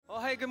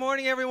Hi, good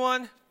morning,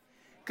 everyone.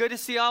 Good to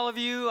see all of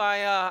you.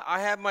 I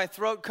have my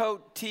throat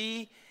coat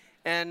tea,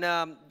 and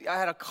I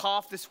had a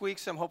cough this week,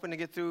 so I'm hoping to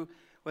get through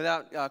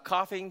without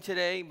coughing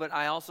today. But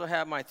I also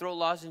have my throat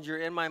lozenge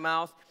in my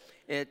mouth.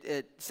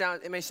 It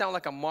may sound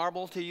like a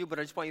marble to you, but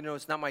I just want you to know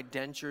it's not my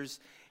dentures.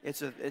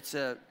 It's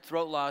a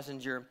throat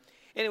lozenge.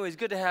 Anyways,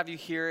 good to have you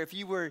here. If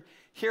you were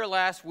here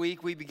last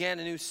week, we began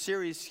a new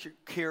series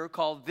here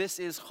called This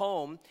Is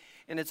Home,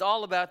 and it's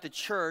all about the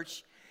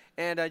church.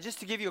 And just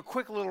to give you a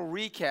quick little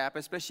recap,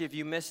 especially if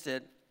you missed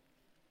it,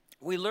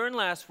 we learned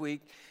last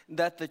week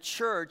that the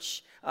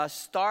church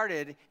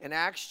started in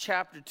Acts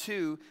chapter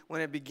 2.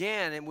 When it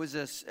began, it was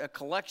a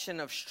collection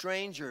of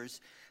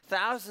strangers.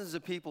 Thousands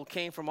of people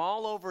came from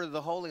all over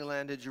the Holy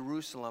Land to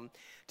Jerusalem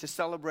to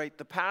celebrate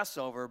the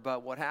Passover.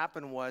 But what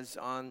happened was,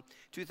 on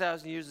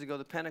 2,000 years ago,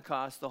 the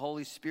Pentecost, the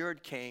Holy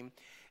Spirit came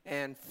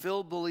and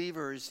filled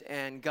believers,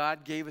 and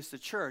God gave us the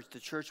church. The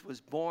church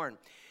was born.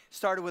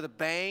 Started with a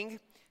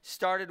bang.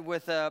 Started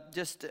with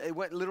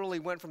literally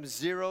went from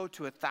 0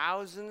 to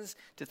thousands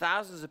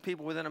of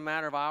people within a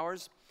matter of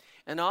hours.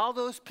 And all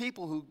those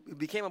people who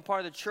became a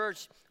part of the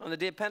church on the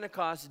day of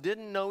Pentecost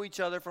didn't know each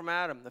other from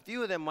Adam. A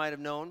few of them might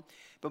have known,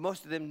 but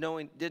most of them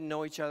didn't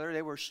know each other.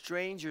 They were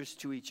strangers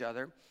to each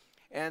other.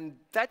 And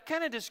that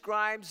kind of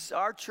describes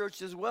our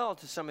church as well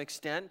to some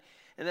extent.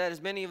 And that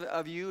as many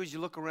of you, as you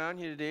look around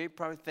here today,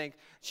 probably think,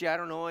 gee, I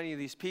don't know any of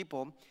these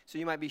people. So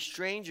you might be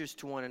strangers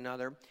to one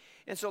another.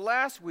 And so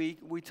last week,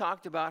 we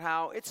talked about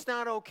how it's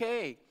not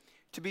okay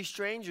to be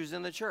strangers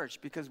in the church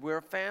because we're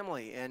a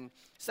family. And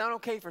it's not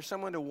okay for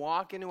someone to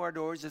walk into our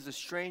doors as a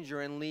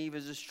stranger and leave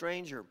as a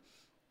stranger.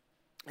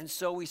 And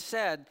so we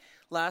said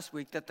last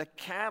week that the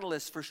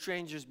catalyst for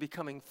strangers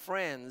becoming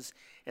friends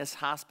is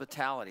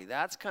hospitality.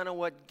 That's kind of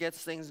what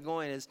gets things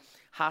going, is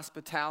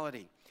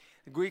hospitality.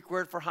 The Greek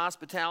word for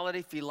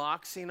hospitality,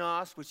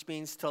 philoxenos, which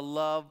means to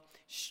love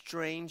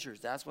strangers.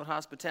 That's what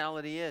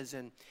hospitality is.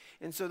 And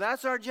so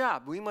that's our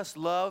job. We must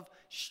love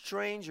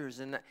strangers.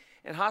 And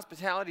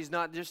hospitality is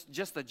not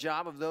just the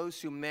job of those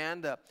who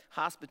man the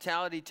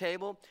hospitality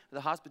table,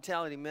 the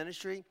hospitality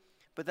ministry,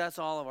 but that's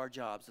all of our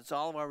jobs. It's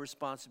all of our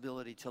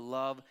responsibility to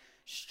love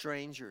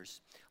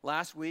strangers.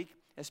 Last week,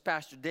 as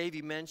Pastor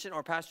Dave mentioned,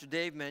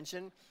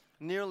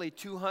 nearly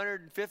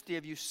 250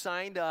 of you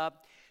signed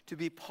up to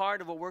be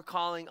part of what we're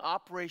calling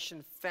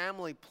Operation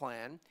Family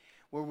Plan,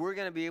 where we're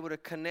going to be able to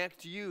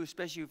connect you,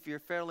 especially if you're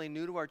fairly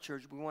new to our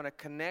church. We want to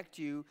connect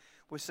you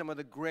with some of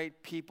the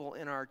great people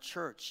in our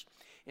church.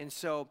 And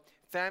so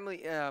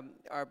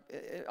our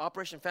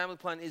Operation Family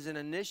Plan is an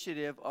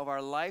initiative of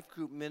our life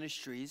group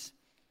ministries,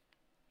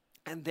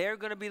 and they're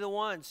going to be the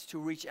ones to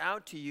reach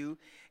out to you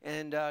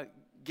and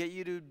get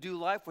you to do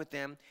life with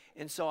them.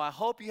 And so I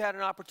hope you had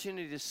an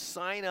opportunity to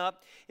sign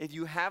up. If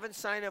you haven't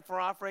signed up for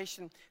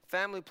Operation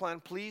Family Plan,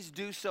 please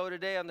do so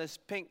today. On this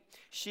pink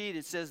sheet,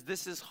 it says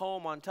 "This is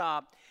Home" on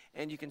top,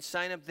 and you can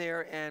sign up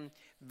there, and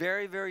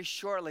very, very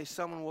shortly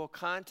someone will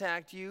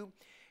contact you,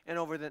 and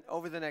over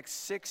the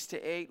next 6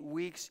 to 8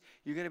 weeks,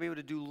 you're going to be able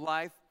to do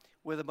life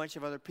with a bunch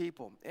of other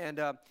people.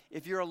 And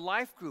if you're a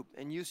life group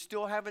and you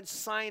still haven't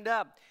signed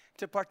up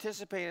to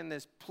participate in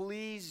this,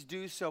 please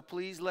do so.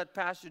 Please let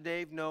Pastor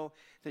Dave know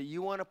that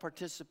you want to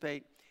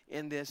participate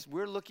in this.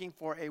 We're looking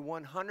for a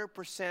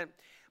 100%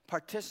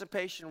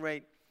 participation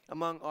rate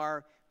among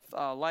our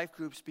life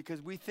groups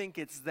because we think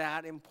it's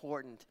that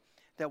important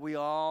that we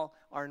all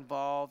are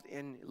involved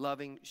in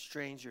loving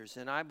strangers.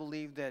 And I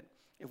believe that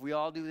if we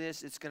all do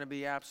this, it's going to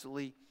be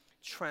absolutely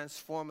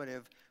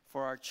transformative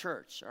for our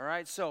church. All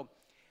right, so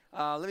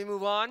let me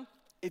move on.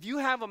 If you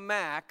have a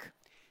Mac,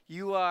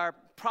 you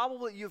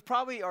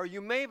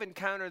may have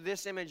encountered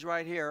this image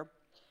right here.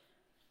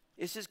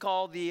 This is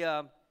called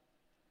the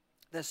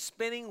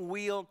spinning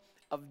wheel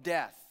of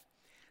death.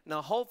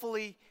 Now,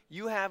 hopefully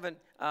you haven't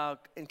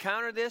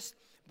encountered this,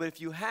 but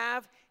if you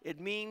have, it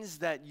means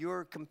that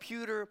your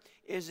computer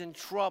is in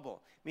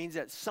trouble. It means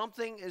that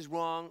something is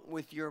wrong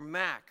with your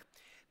Mac.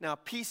 Now,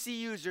 PC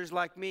users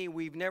like me,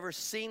 we've never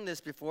seen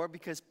this before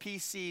because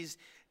PCs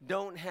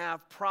don't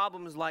have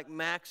problems like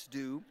Macs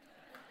do.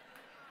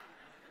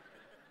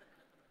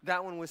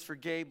 That one was for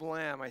Gabe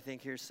Lamb, I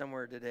think, here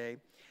somewhere today.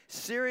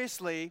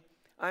 Seriously,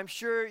 I'm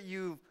sure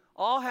you've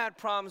all had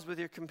problems with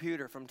your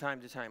computer from time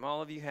to time.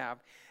 All of you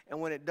have.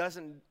 And when it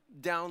doesn't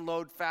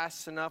download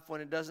fast enough, when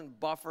it doesn't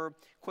buffer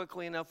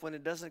quickly enough, when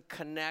it doesn't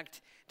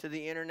connect to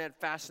the internet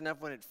fast enough,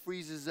 when it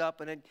freezes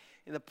up, and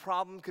the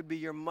problem could be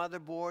your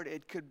motherboard.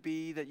 It could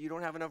be that you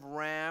don't have enough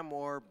RAM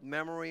or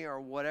memory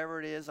or whatever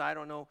it is. I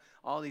don't know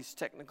all these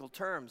technical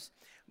terms.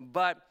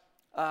 But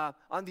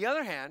on the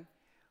other hand,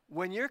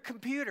 when your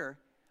computer,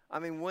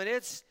 when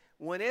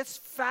it's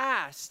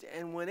fast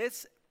and when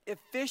it's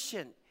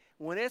efficient,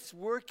 when it's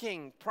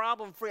working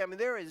problem-free,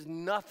 there is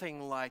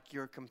nothing like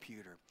your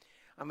computer.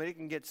 It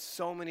can get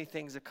so many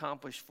things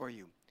accomplished for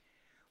you.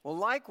 Well,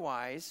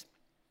 likewise,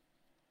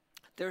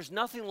 there's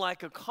nothing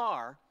like a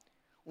car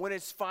when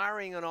it's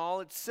firing on all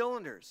its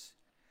cylinders.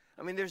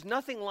 There's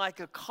nothing like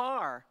a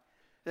car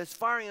that's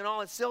firing on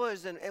all its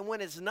cylinders, and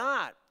when it's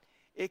not,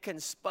 It can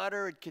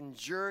sputter, it can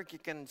jerk,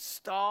 it can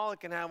stall, it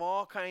can have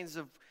all kinds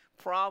of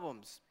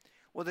problems.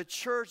 Well, the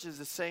church is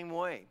the same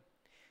way.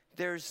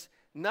 There's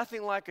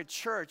nothing like a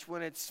church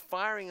when it's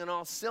firing on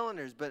all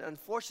cylinders, but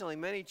unfortunately,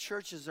 many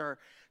churches are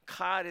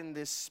caught in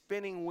this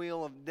spinning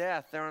wheel of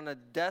death. They're on a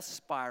death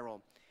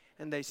spiral,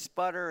 and they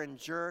sputter and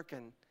jerk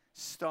and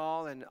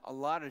stall, and a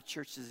lot of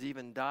churches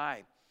even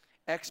die.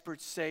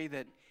 Experts say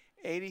that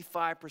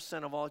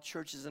 85% of all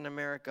churches in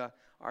America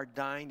are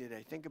dying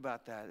today. Think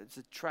about that. It's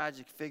a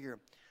tragic figure.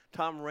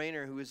 Tom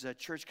Rainer, who is a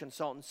church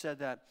consultant, said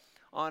that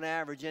on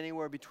average,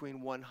 anywhere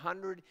between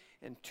 100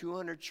 and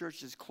 200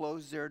 churches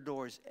close their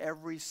doors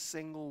every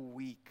single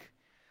week.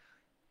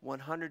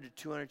 100 to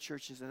 200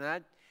 churches. And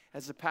that,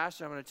 as a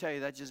pastor, I'm going to tell you,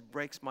 that just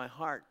breaks my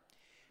heart,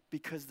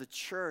 because the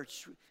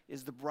church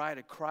is the bride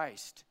of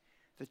Christ.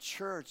 The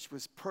church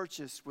was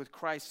purchased with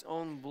Christ's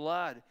own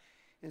blood.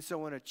 And so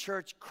when a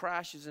church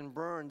crashes and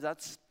burns,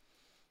 that's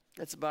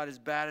about as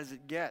bad as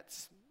it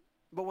gets.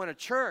 But when a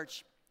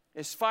church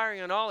is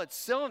firing on all its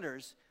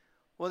cylinders,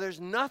 well,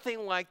 there's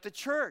nothing like the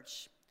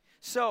church.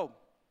 So,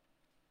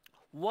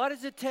 what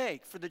does it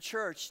take for the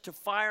church to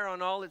fire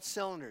on all its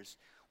cylinders?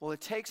 Well,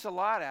 it takes a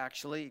lot,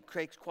 actually. It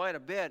takes quite a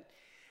bit.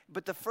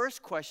 But the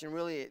first question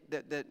really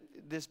that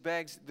this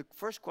begs, the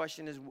first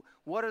question is,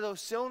 what are those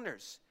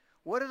cylinders?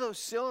 What are those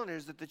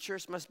cylinders that the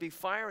church must be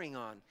firing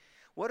on?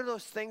 What are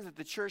those things that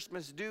the church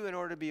must do in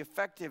order to be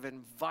effective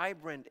and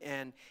vibrant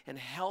and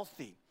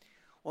healthy?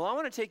 Well, I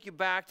want to take you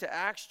back to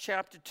Acts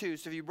chapter 2.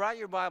 So if you brought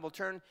your Bible,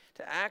 turn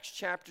to Acts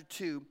chapter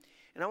 2.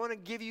 And I want to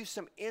give you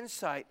some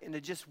insight into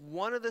just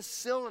one of the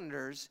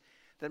cylinders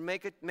that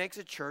makes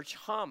a church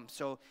hum.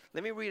 So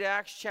let me read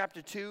Acts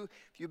chapter 2.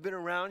 If you've been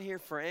around here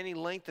for any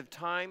length of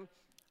time,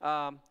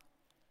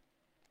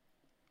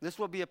 this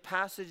will be a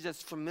passage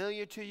that's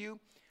familiar to you.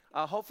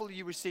 Hopefully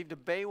you received a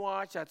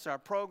Baywatch. That's our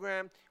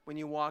program. When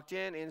you walked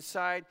in,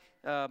 inside,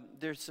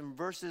 there's some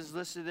verses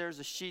listed. There's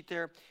a sheet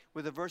there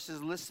with the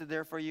verses listed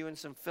there for you and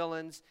some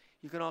fill-ins.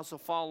 You can also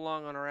follow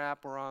along on our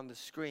app or on the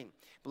screen.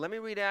 But let me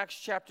read Acts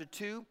chapter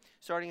 2,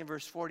 starting in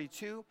verse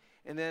 42,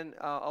 and then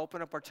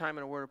open up our time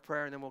in a word of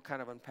prayer, and then we'll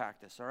kind of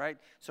unpack this, all right?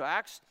 So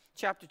Acts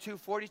chapter 2,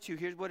 42,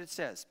 here's what it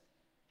says.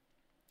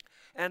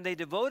 And they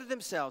devoted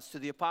themselves to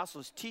the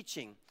apostles'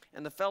 teaching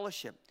and the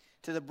fellowship,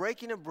 to the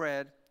breaking of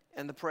bread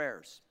and the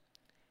prayers.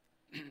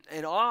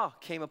 And awe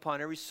came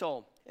upon every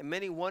soul, and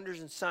many wonders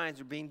and signs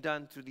were being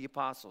done through the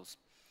apostles.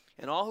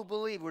 And all who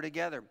believed were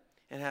together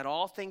and had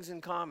all things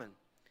in common.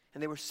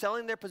 And they were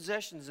selling their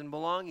possessions and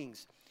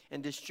belongings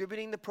and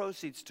distributing the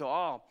proceeds to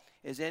all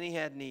as any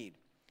had need.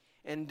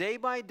 And day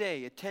by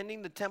day,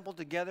 attending the temple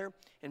together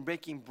and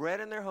breaking bread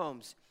in their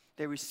homes,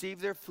 they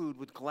received their food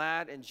with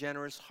glad and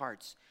generous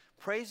hearts,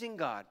 praising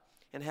God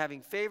and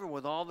having favor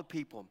with all the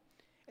people.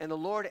 And the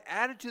Lord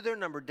added to their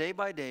number day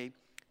by day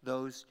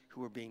those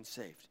who were being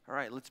saved. All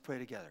right, let's pray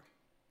together.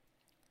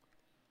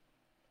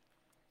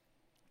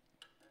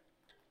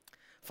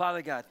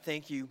 Father God,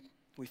 thank you.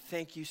 We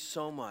thank you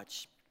so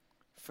much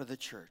for the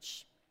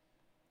church.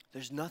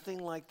 There's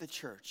nothing like the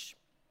church.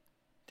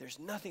 There's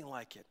nothing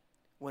like it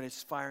when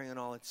it's firing on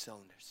all its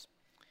cylinders.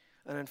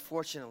 And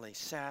unfortunately,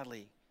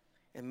 sadly,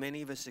 and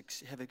many of us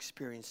have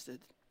experienced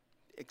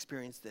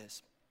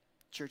this.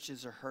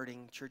 Churches are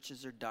hurting.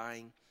 Churches are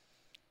dying.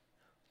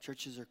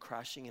 Churches are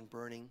crashing and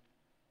burning.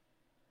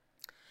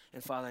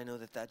 And Father, I know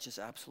that just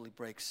absolutely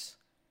breaks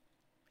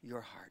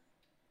your heart.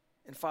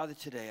 And Father,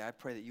 today I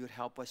pray that you would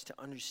help us to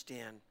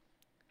understand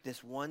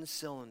this one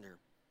cylinder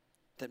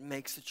that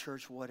makes the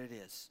church what it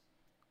is.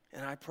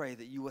 And I pray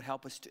that you would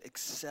help us to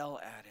excel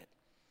at it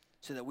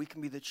so that we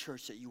can be the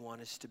church that you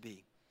want us to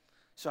be.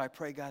 So I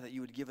pray, God, that you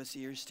would give us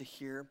ears to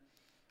hear.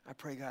 I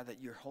pray, God,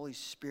 that your Holy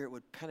Spirit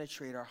would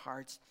penetrate our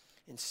hearts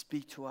and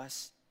speak to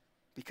us,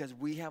 because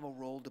we have a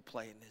role to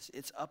play in this.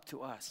 It's up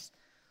to us.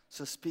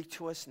 So speak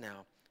to us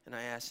now. And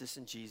I ask this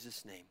in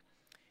Jesus' name.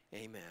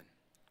 Amen.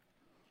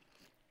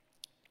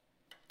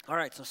 All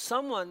right, so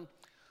someone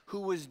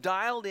who was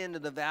dialed into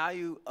the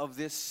value of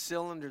this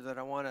cylinder that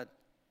I want to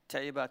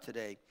tell you about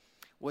today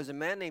was a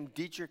man named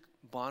Dietrich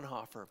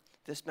Bonhoeffer.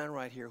 This man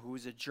right here, who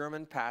was a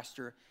German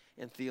pastor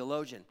and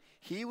theologian.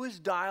 He was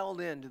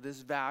dialed into this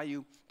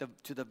value,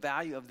 to the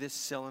value of this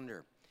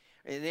cylinder.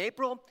 In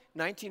April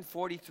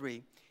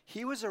 1943,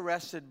 he was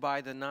arrested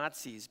by the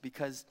Nazis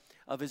because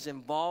of his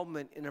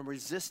involvement in a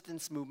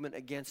resistance movement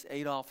against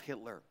Adolf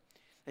Hitler.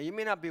 Now, you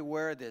may not be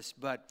aware of this,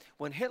 but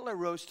when Hitler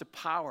rose to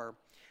power,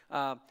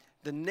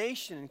 the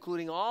nation,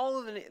 including all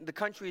of the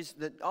countries,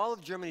 all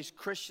of Germany's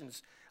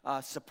Christians,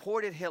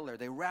 supported Hitler.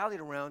 They rallied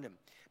around him.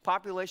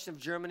 Population of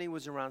Germany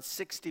was around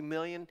 60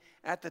 million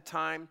at the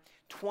time.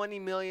 20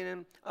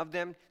 million of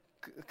them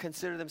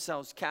consider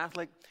themselves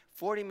Catholic.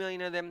 40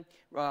 million of them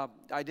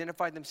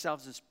identified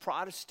themselves as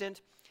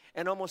Protestant.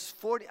 And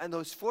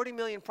those 40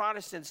 million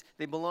Protestants,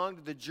 they belonged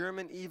to the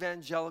German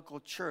Evangelical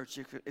Church,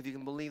 if you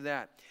can believe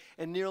that.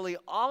 And nearly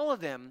all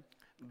of them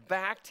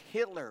backed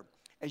Hitler,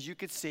 as you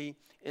could see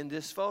in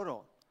this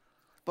photo.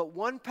 But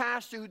one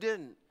pastor who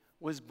didn't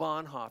was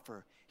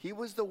Bonhoeffer. He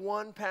was the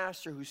one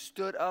pastor who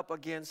stood up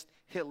against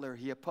Hitler.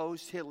 He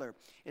opposed Hitler.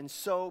 And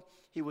so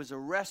he was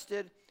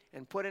arrested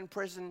and put in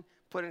prison,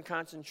 put in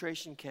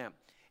concentration camp.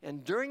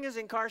 And during his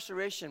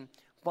incarceration,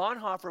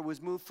 Bonhoeffer was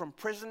moved from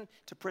prison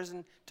to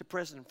prison to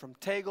prison, from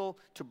Tegel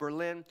to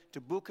Berlin to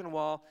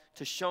Buchenwald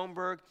to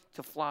Schomberg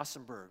to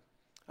Flossenburg.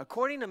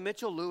 According to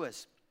Mitchell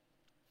Lewis,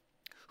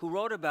 who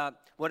wrote about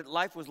what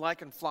life was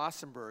like in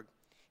Flossenburg,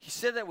 he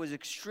said that it was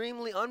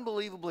extremely,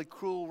 unbelievably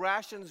cruel.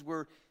 Rations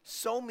were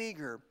so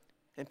meager,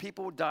 and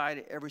people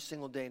died every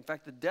single day. In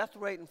fact, the death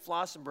rate in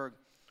Flossenburg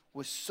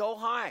was so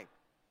high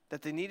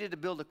that they needed to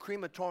build a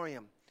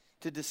crematorium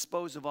to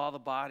dispose of all the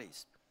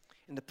bodies.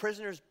 And the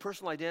prisoners'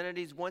 personal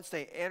identities, once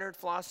they entered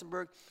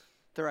Flossenburg,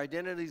 their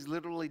identities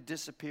literally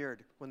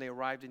disappeared when they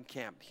arrived in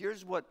camp.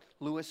 Here's what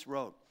Lewis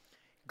wrote.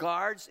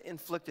 Guards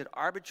inflicted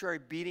arbitrary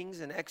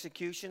beatings and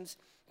executions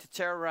to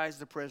terrorize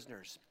the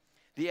prisoners.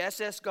 The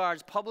SS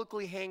guards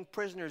publicly hanged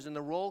prisoners in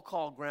the roll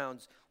call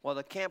grounds while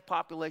the camp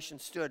population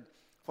stood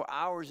for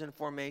hours in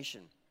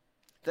formation.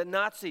 The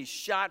Nazis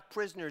shot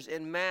prisoners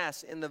en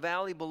masse in the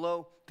valley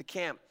below the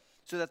camp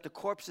so that the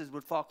corpses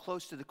would fall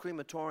close to the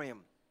crematorium.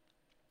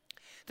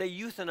 They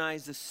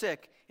euthanized the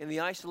sick in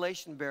the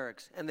isolation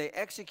barracks, and they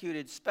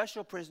executed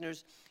special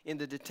prisoners in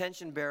the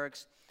detention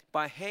barracks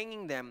by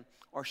hanging them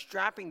or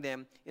strapping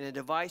them in a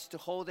device to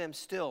hold them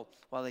still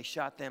while they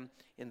shot them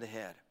in the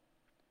head.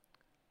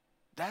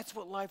 That's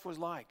what life was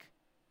like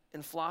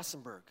in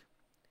Flossenburg.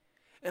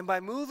 And by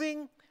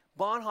moving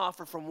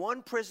Bonhoeffer from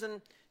one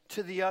prison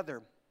to the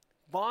other,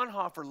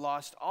 Bonhoeffer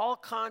lost all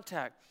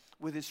contact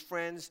with his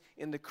friends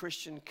in the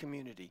Christian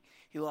community.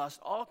 He lost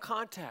all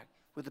contact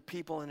with the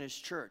people in his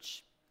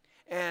church.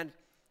 And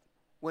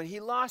when he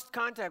lost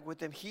contact with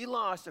them, he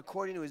lost,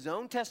 according to his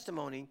own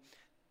testimony,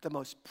 the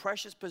most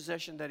precious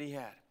possession that he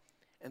had,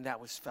 and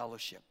that was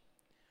fellowship.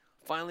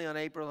 Finally, on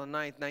April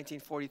 9th,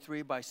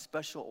 1943, by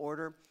special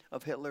order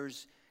of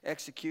Hitler's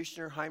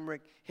executioner,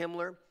 Heinrich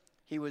Himmler,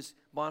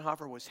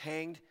 Bonhoeffer was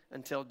hanged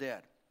until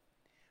dead.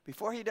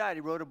 Before he died,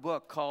 he wrote a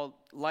book called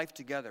Life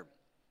Together.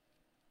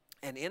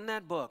 And in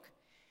that book,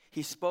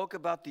 he spoke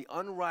about the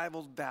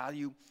unrivaled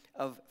value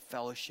of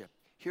fellowship.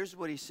 Here's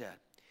what he said.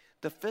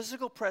 The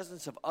physical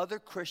presence of other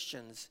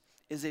Christians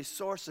is a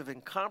source of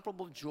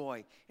incomparable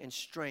joy and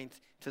strength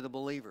to the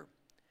believer.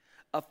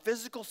 A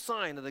physical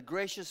sign of the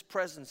gracious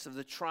presence of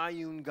the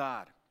triune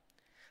God.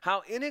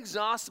 How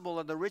inexhaustible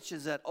are the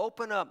riches that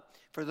open up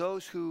for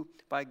those who,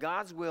 by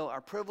God's will,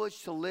 are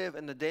privileged to live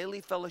in the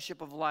daily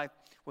fellowship of life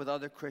with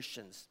other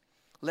Christians.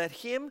 Let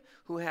him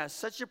who has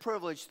such a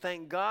privilege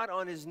thank God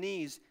on his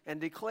knees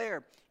and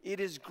declare, it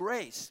is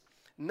grace,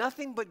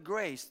 nothing but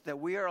grace, that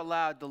we are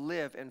allowed to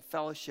live in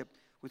fellowship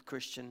with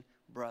Christian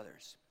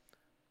brothers.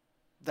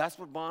 That's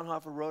what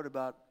Bonhoeffer wrote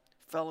about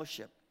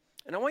fellowship.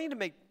 And I want you to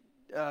make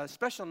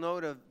special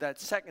note of that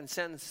second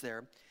sentence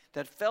there,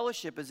 that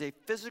fellowship is a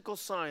physical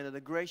sign of the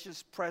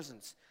gracious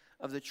presence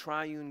of the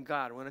triune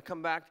God. We're going to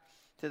come back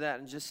to that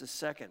in just a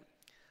second.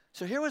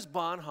 So here was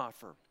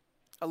Bonhoeffer,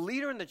 a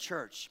leader in the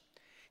church,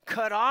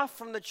 cut off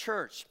from the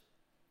church,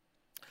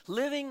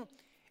 living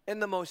in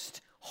the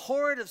most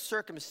horrid of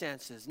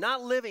circumstances,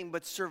 not living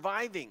but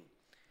surviving.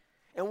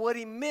 And what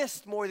he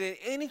missed more than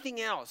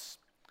anything else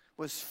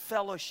was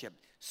fellowship,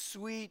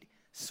 sweet,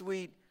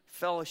 sweet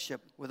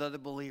fellowship with other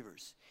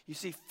believers. You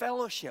see,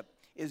 fellowship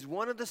is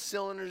one of the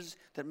cylinders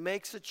that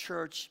makes a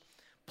church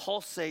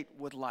pulsate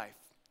with life.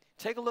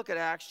 Take a look at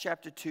Acts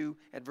chapter 2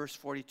 at verse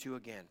 42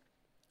 again.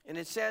 And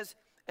it says,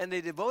 and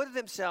they devoted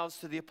themselves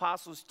to the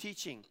apostles'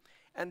 teaching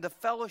and the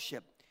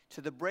fellowship,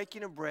 to the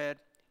breaking of bread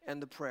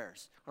and the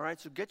prayers. All right,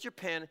 so get your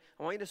pen.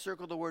 I want you to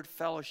circle the word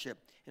fellowship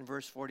in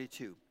verse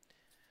 42.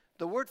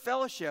 The word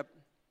fellowship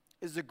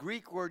is the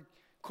Greek word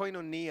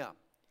koinonia.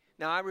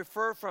 Now, I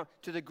refer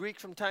to the Greek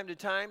from time to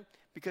time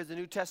because the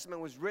New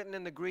Testament was written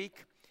in the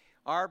Greek.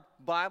 Our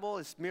Bible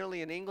is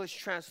merely an English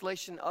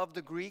translation of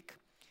the Greek.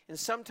 And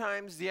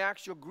sometimes the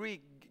actual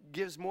Greek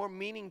gives more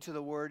meaning to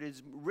the word,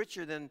 is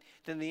richer than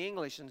the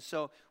English. And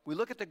so we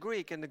look at the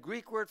Greek, and the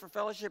Greek word for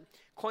fellowship,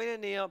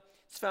 koinonia,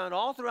 it's found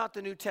all throughout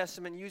the New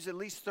Testament, used at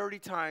least 30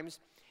 times,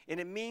 and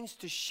it means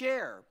to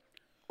share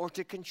or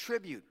to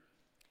contribute.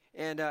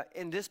 And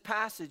in this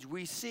passage,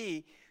 we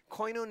see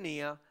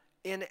koinonia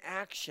in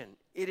action.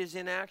 It is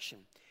in action.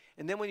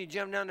 And then when you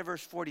jump down to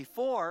verse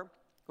 44,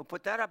 we'll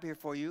put that up here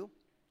for you.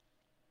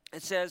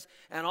 It says,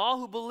 and all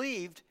who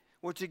believed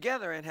were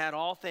together and had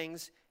all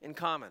things in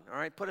common. All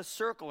right, put a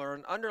circle or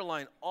an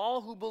underline.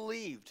 All who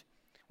believed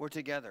were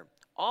together.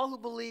 All who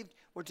believed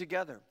were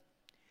together.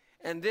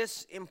 And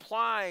this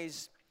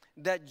implies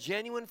that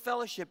genuine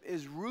fellowship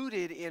is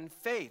rooted in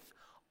faith.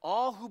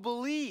 All who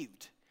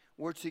believed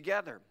were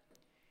together.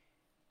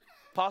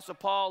 Apostle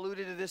Paul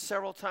alluded to this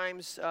several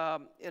times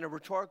in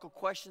rhetorical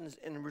questions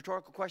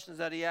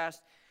that he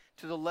asked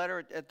to the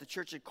letter at the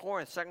church at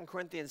Corinth, 2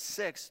 Corinthians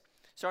 6,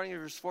 starting in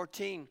verse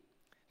 14.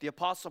 The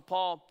Apostle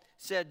Paul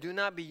said, do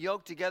not be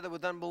yoked together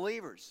with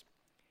unbelievers.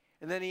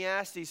 And then he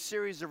asked these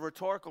series of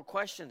rhetorical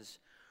questions.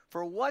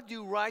 For what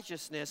do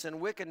righteousness and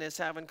wickedness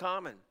have in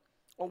common?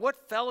 Or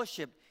what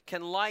fellowship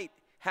can light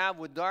have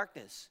with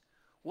darkness?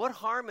 What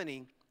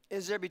harmony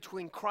is there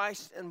between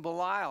Christ and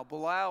Belial?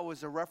 Belial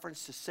was a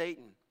reference to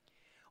Satan.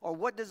 Or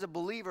what does a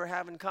believer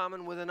have in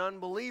common with an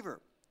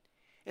unbeliever?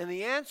 And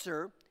the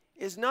answer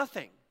is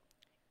nothing.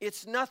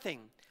 It's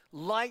nothing.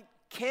 Light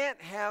can't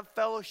have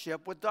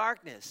fellowship with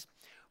darkness.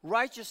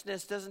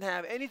 Righteousness doesn't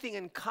have anything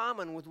in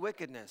common with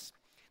wickedness.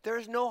 There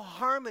is no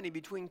harmony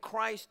between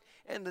Christ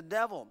and the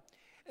devil.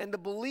 And the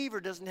believer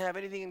doesn't have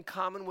anything in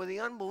common with the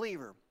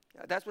unbeliever.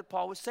 That's what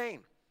Paul was saying.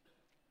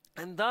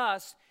 And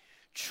thus,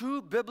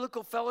 true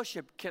biblical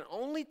fellowship can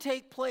only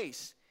take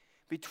place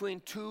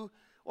between two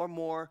or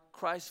more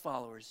Christ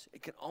followers.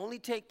 It can only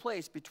take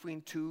place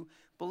between two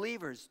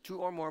believers, two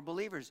or more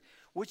believers.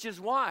 Which is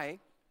why,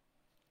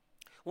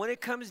 when it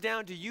comes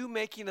down to you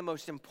making the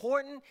most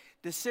important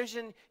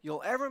decision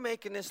you'll ever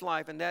make in this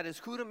life, and that is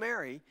who to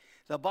marry,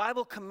 the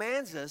Bible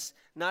commands us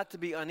not to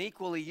be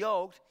unequally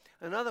yoked.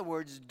 In other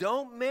words,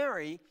 don't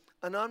marry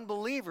an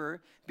unbeliever,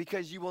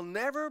 because you will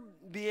never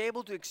be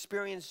able to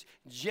experience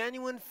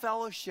genuine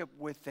fellowship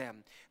with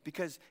them,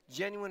 because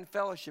genuine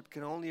fellowship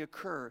can only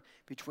occur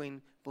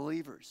between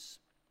believers.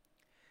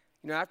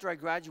 You know, after I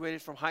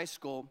graduated from high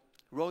school,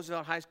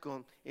 Roosevelt High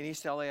School in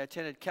East LA, I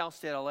attended Cal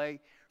State LA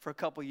for a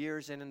couple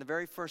years, and in the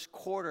very first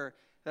quarter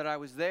that I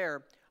was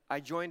there, I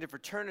joined a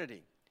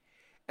fraternity.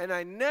 And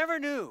I never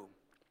knew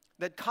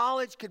that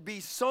college could be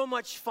so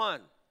much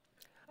fun.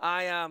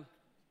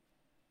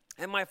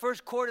 In my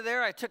first quarter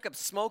there, I took up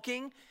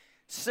smoking,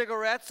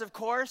 cigarettes, of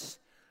course.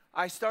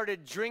 I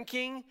started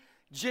drinking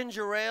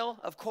ginger ale,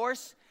 of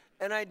course,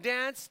 and I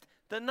danced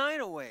the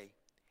night away.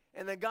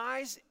 And the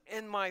guys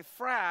in my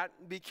frat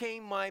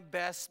became my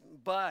best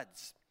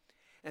buds.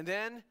 And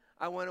then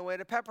I went away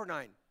to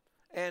Pepperdine,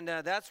 and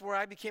that's where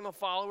I became a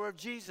follower of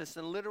Jesus.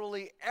 And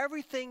literally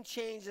everything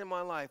changed in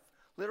my life,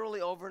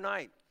 literally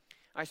overnight.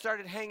 I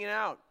started hanging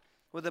out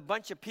with a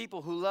bunch of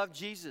people who loved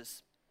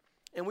Jesus.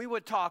 And we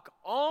would talk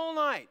all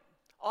night,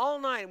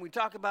 and we'd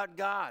talk about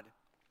God.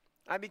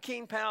 I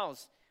became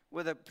pals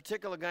with a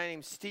particular guy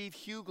named Steve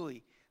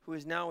Hughley, who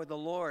is now with the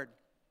Lord.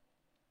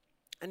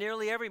 And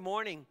nearly every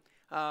morning,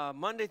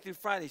 Monday through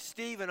Friday,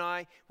 Steve and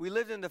I, we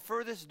lived in the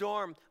furthest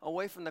dorm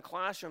away from the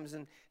classrooms,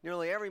 and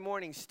nearly every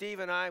morning, Steve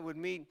and I would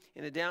meet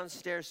in a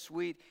downstairs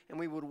suite, and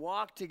we would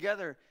walk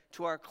together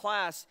to our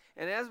class.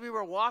 And as we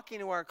were walking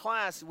to our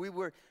class, we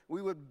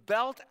would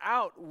belt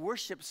out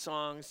worship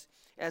songs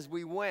as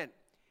we went,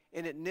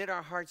 and it knit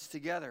our hearts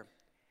together.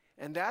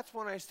 And that's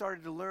when I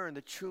started to learn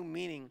the true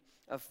meaning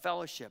of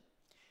fellowship.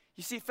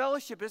 You see,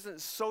 fellowship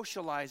isn't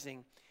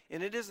socializing,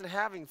 and it isn't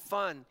having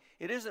fun.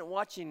 It isn't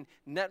watching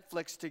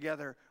Netflix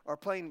together or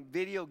playing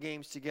video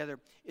games together.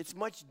 It's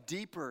much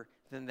deeper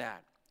than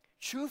that.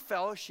 True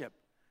fellowship,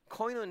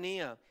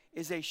 koinonia,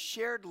 is a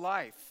shared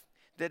life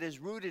that is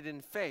rooted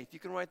in faith. You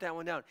can write that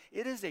one down.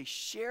 It is a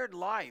shared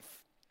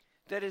life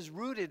that is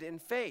rooted in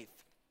faith.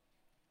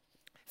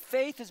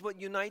 Faith is what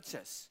unites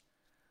us.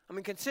 I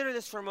mean, consider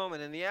this for a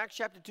moment. In the Acts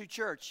chapter 2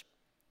 church,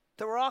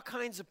 there were all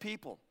kinds of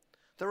people.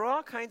 There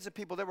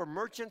were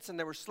merchants, and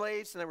there were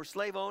slaves, and there were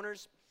slave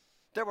owners.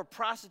 There were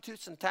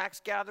prostitutes and tax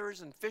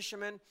gatherers and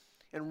fishermen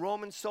and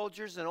Roman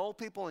soldiers and old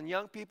people and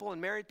young people and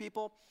married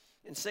people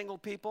and single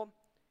people.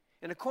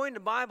 And according to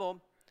the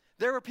Bible,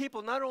 there were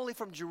people not only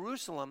from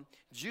Jerusalem,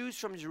 Jews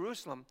from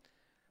Jerusalem,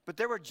 but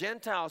there were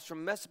Gentiles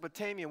from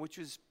Mesopotamia, which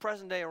was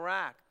present-day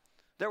Iraq.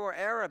 There were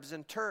Arabs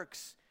and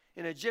Turks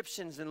and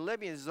Egyptians and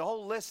Libyans. There's a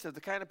whole list of the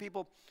kind of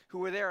people who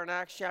were there in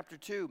Acts chapter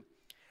 2.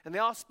 And they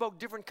all spoke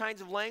different kinds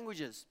of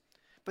languages.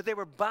 But they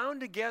were bound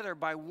together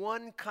by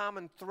one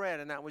common thread,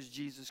 and that was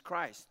Jesus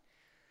Christ.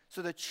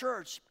 So the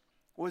church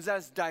was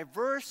as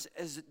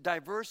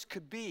diverse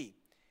could be,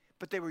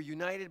 but they were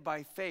united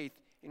by faith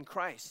in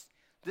Christ.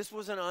 This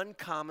was an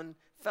uncommon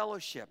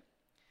fellowship.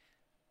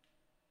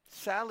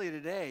 Sadly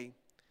today,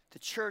 the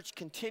church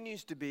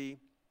continues to be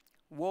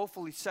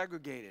woefully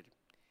segregated.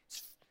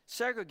 It's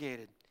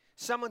segregated.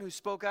 Someone who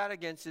spoke out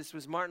against this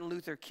was Martin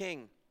Luther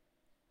King.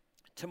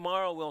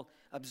 Tomorrow we'll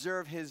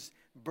observe his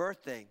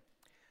birthday.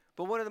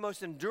 But one of the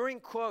most enduring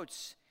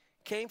quotes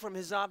came from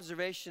his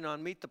observation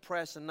on Meet the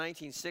Press in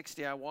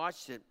 1960. I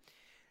watched it.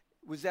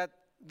 Was that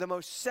the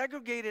most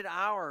segregated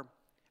hour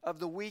of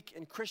the week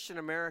in Christian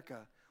America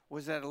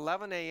was at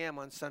 11 a.m.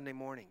 on Sunday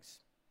mornings.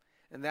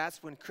 And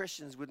that's when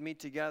Christians would meet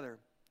together.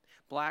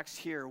 Blacks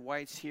here,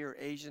 whites here,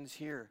 Asians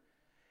here.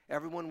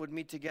 Everyone would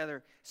meet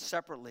together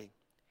separately.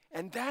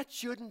 And that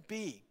shouldn't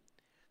be.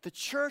 The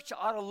church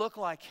ought to look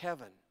like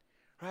heaven,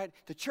 right?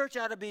 The church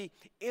ought to be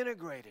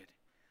integrated.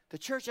 The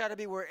church ought to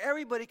be where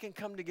everybody can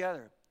come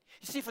together.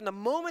 You see, from the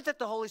moment that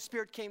the Holy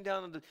Spirit came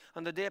down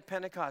on the day of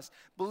Pentecost,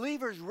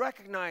 believers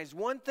recognized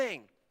one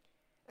thing,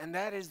 and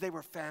that is they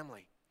were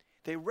family.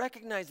 They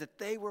recognized that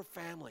they were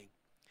family.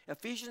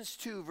 Ephesians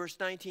 2, verse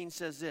 19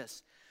 says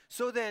this,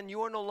 "So then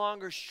you are no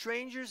longer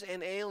strangers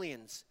and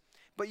aliens,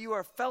 but you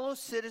are fellow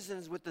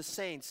citizens with the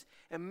saints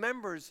and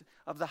members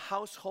of the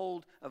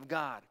household of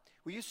God."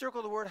 Will you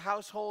circle the word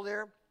household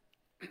there?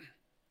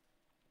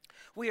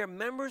 We are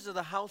members of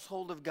the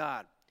household of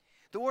God.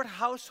 The word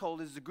household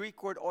is the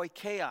Greek word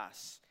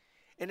oikeos,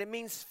 and it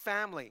means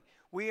family.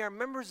 We are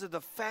members of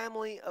the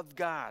family of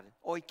God,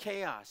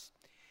 oikos.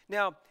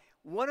 Now,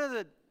 one of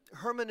the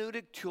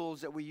hermeneutic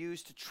tools that we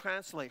use to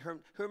translate,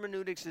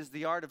 hermeneutics is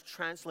the art of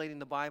translating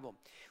the Bible.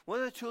 One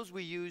of the tools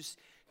we use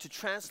to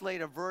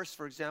translate a verse,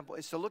 for example,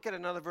 is to look at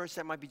another verse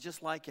that might be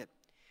just like it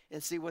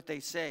and see what they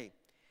say.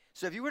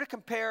 So if you were to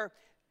compare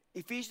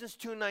Ephesians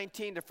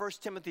 2:19 to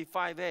 1 Timothy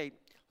 5:8,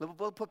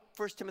 we'll put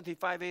 1 Timothy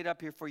 5:8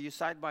 up here for you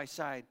side by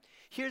side.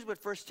 Here's what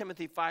 1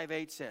 Timothy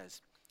 5:8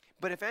 says.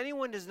 But if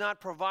anyone does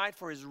not provide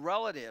for his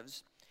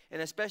relatives,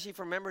 and especially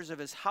for members of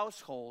his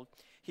household,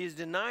 he is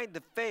denied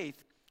the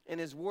faith and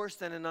is worse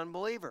than an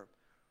unbeliever.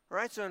 All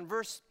right, so in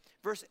verse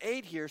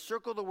 8 here,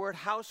 circle the word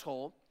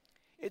household.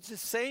 It's the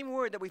same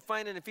word that we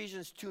find in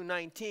Ephesians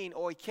 2:19,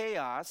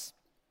 oikos.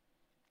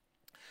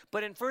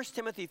 But in 1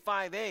 Timothy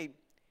 5:8,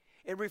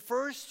 it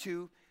refers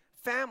to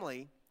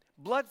family,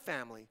 blood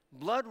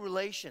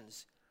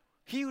relations.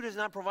 He who does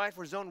not provide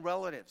for his own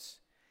relatives,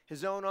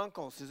 his own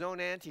uncles, his own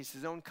aunties,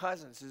 his own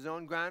cousins, his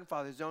own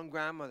grandfather, his own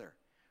grandmother,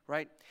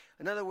 right?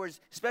 In other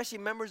words, especially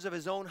members of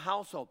his own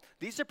household.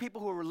 These are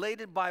people who are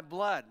related by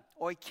blood,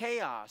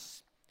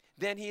 oikos.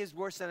 Then he is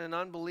worse than an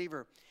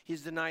unbeliever.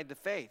 He's denied the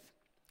faith.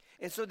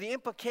 And so the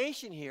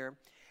implication here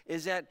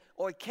is that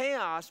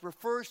oikos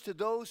refers to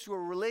those who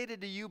are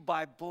related to you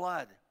by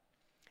blood.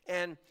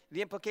 And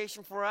the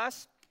implication for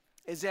us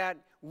is that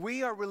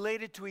we are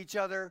related to each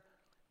other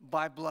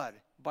by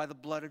blood, by the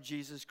blood of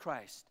Jesus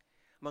Christ.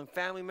 Among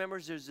family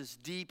members, there's this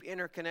deep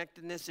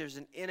interconnectedness. There's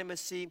an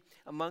intimacy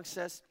amongst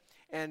us.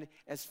 And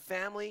as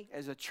family,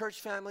 as a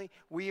church family,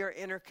 we are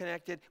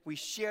interconnected. We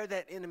share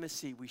that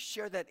intimacy. We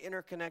share that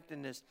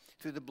interconnectedness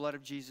through the blood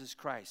of Jesus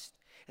Christ.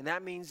 And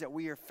that means that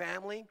we are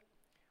family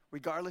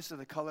regardless of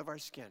the color of our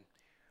skin.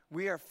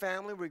 We are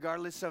family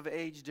regardless of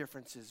age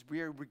differences.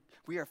 We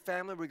are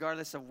family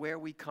regardless of where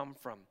we come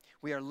from.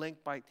 We are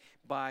linked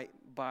by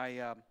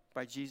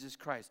Jesus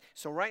Christ.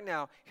 So right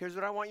now, here's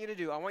what I want you to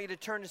do. I want you to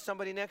turn to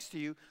somebody next to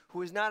you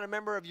who is not a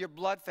member of your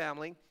blood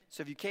family.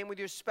 So if you came with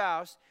your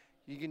spouse,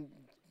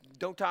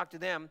 don't talk to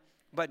them,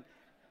 but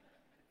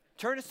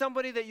turn to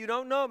somebody that you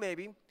don't know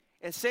maybe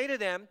and say to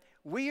them,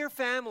 we are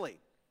family.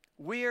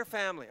 We are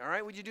family. All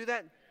right, would you do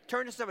that?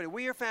 Turn to somebody.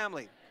 We are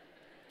family.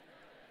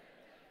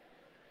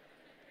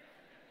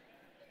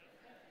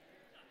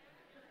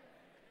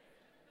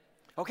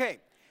 Okay,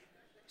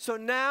 so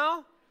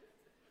now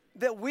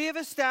that we've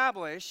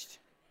established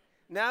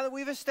that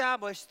we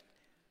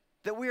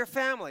are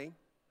family,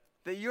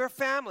 that you're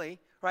family,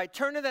 right,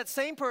 turn to that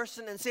same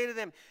person and say to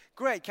them,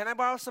 great, can I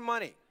borrow some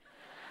money?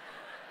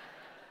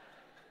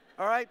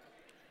 All right?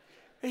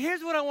 And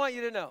here's what I want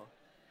you to know.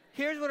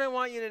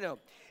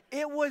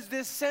 It was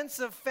this sense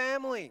of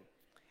family.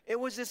 It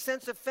was this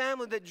sense of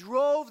family that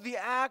drove the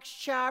Acts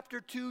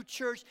chapter 2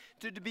 church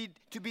to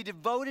be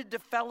devoted to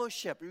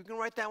fellowship. You can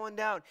write that one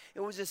down. It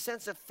was a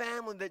sense of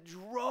family that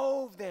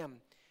drove them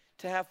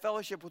to have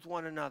fellowship with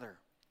one another.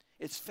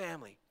 It's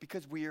family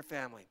because we are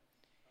family.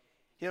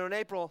 You know, in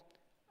April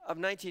of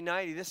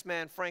 1990, this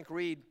man, Frank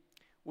Reed,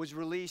 was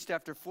released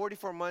after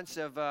 44 months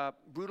of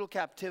brutal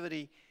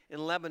captivity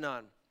in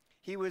Lebanon.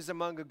 He was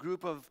among a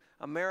group of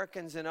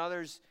Americans and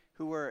others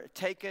who were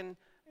taken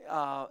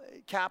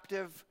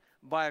captive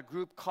by a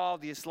group called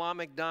the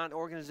Islamic Dawn,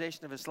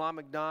 Organization of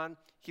Islamic Dawn.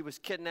 He was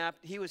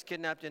kidnapped in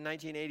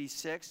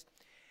 1986.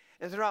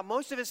 And throughout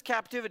most of his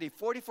captivity,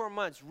 44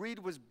 months, Reed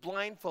was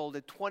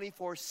blindfolded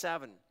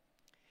 24/7.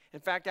 In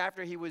fact,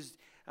 after he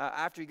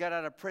got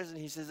out of prison,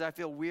 he says, I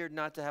feel weird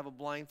not to have a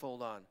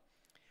blindfold on.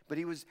 But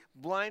he was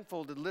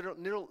blindfolded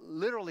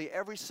literally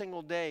every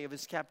single day of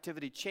his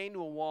captivity, chained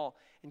to a wall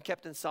and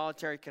kept in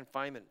solitary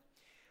confinement.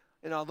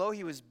 And although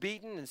he was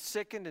beaten and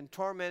sickened and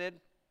tormented,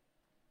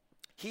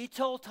 he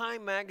told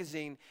Time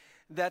magazine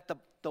that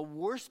the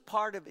worst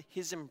part of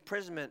his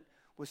imprisonment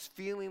was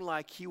feeling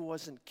like he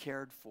wasn't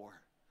cared for,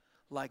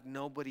 like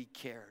nobody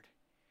cared.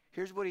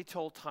 Here's what he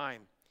told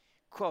Time,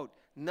 quote,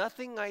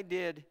 nothing I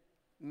did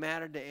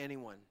mattered to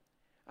anyone.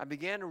 I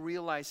began to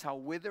realize how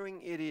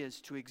withering it is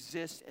to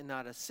exist and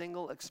not a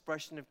single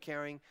expression of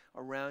caring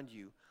around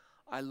you.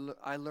 I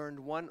learned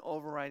one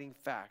overriding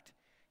fact.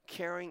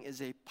 Caring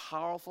is a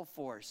powerful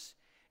force.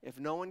 If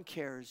no one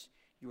cares,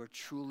 you are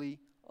truly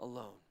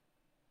alone.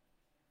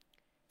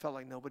 Felt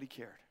like nobody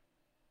cared.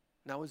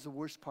 And that was the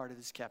worst part of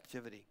his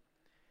captivity.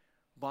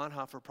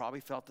 Bonhoeffer probably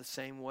felt the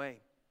same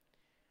way.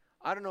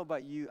 I don't know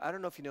about you. I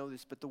don't know if you know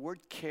this, but the word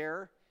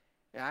care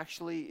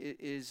actually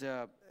is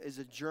a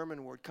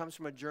German word. It comes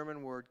from a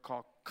German word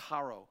called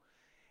Karo.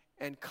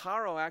 And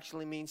Karo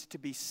actually means to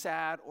be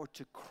sad or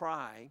to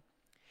cry.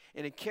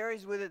 And it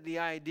carries with it the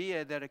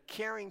idea that a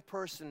caring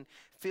person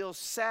feels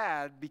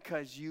sad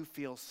because you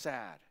feel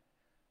sad.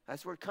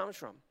 That's where it comes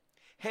from.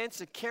 Hence,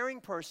 a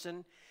caring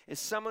person is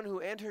someone who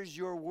enters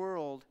your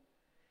world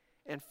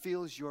and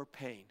feels your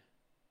pain.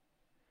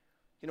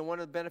 You know, one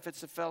of the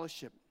benefits of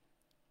fellowship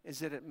is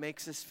that it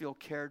makes us feel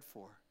cared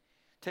for.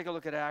 Take a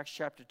look at Acts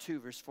chapter 2,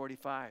 verse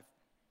 45.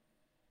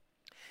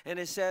 And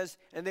it says,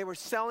 and they were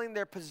selling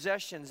their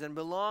possessions and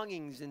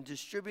belongings and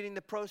distributing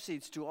the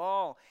proceeds to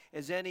all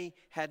as any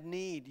had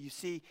need. You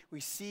see, we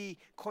see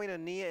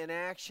koinonia in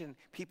action.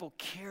 People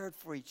cared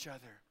for each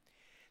other.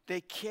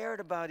 They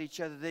cared about each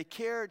other. They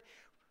cared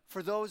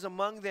for those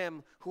among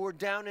them who were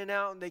down and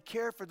out, and they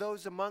cared for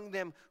those among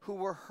them who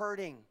were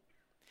hurting.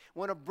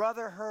 When a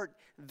brother hurt,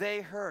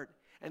 they hurt.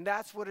 And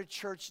that's what a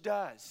church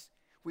does.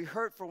 We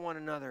hurt for one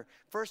another.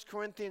 1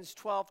 Corinthians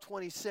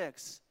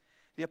 12:26.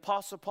 The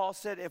Apostle Paul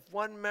said, if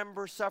one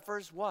member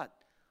suffers, what?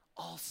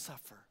 All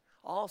suffer.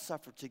 All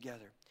suffer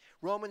together.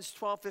 Romans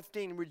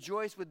 12:15,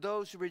 rejoice with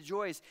those who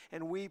rejoice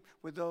and weep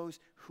with those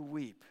who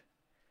weep.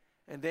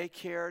 And they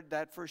cared,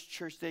 that first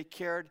church, they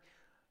cared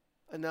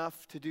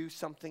enough to do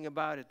something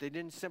about it. They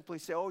didn't simply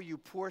say, oh, you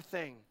poor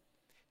thing,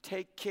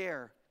 take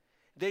care.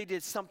 They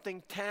did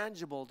something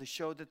tangible to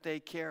show that they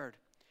cared.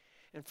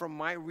 And from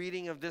my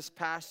reading of this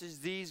passage,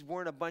 these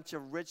weren't a bunch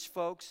of rich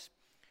folks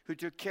who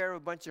took care of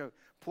a bunch of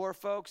poor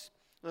folks.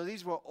 No,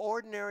 these were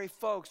ordinary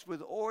folks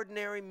with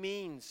ordinary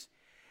means.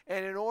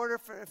 And in order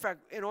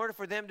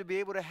for them to be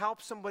able to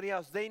help somebody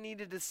else, they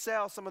needed to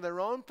sell some of their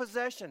own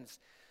possessions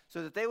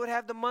so that they would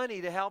have the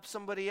money to help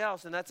somebody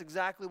else. And that's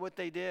exactly what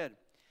they did.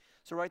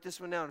 So write this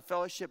one down.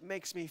 Fellowship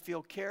makes me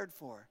feel cared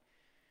for.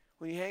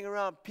 When you hang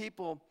around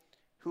people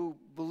who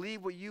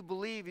believe what you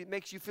believe, it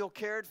makes you feel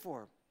cared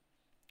for.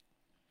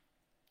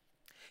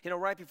 You know,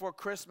 right before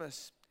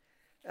Christmas,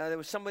 there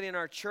was somebody in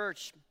our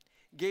church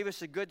gave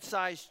us a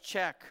good-sized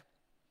check.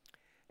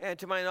 And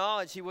to my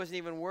knowledge, he wasn't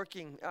even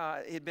working.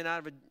 He had been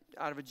out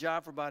of a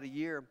job for about a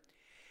year.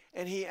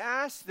 And he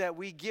asked that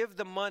we give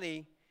the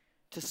money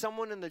to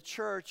someone in the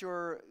church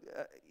or,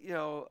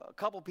 a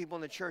couple people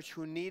in the church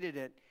who needed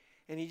it.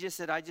 And he just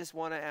said, I just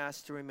want to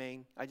ask to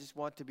remain. I just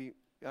want to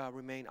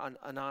remain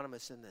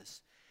anonymous in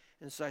this.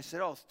 And so I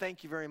said, oh,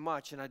 thank you very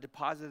much. And I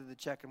deposited the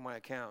check in my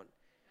account.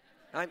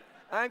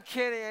 I'm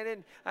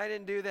kidding. I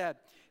didn't do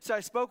that. So I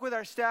spoke with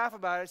our staff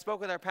about it.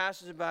 Spoke with our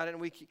pastors about it.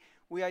 And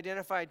we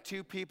identified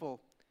two people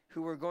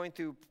who were going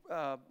through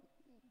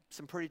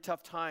some pretty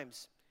tough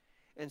times.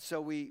 And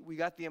so we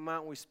got the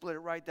amount, and we split it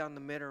right down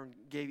the middle and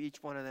gave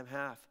each one of them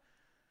half.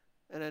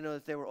 And I know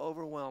that they were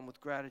overwhelmed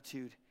with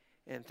gratitude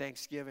and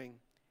thanksgiving.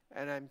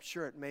 And I'm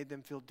sure it made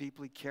them feel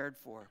deeply cared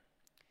for.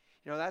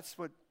 You know, that's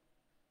what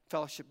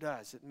fellowship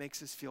does. It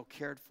makes us feel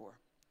cared for.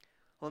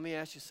 Let me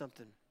ask you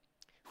something.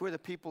 Who are the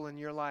people in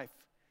your life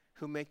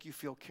who make you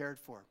feel cared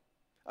for?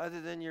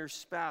 Other than your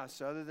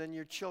spouse, other than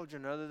your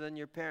children, other than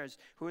your parents,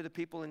 who are the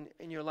people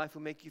in your life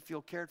who make you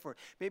feel cared for?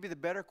 Maybe the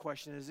better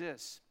question is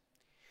this.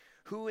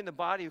 Who in the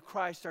body of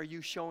Christ are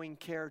you showing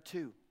care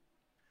to?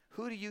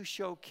 Who do you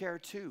show care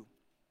to?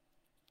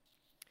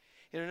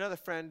 And another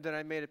friend that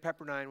I made at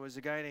Pepperdine was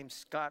a guy named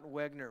Scott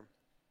Wegner.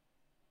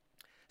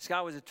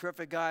 Scott was a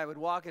terrific guy. I would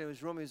walk into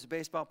his room. He was a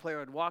baseball player. I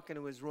would walk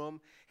into his room,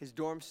 his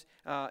dorms,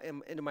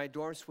 into my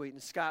dorm suite,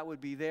 and Scott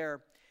would be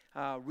there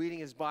reading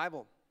his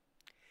Bible.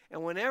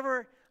 And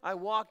whenever I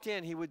walked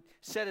in, he would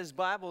set his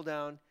Bible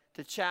down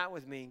to chat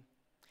with me.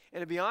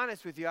 And to be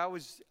honest with you, I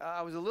was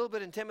a little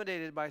bit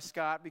intimidated by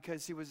Scott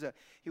because he was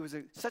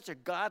such a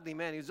godly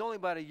man. He was only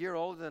about a year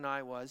older than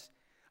I was.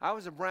 I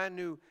was a brand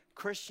new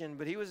Christian,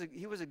 but he was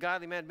a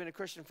godly man, been a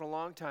Christian for a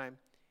long time.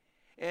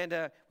 And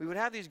we would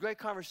have these great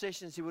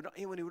conversations. He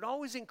would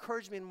always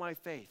encourage me in my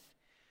faith.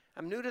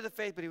 I'm new to the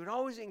faith, but he would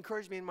always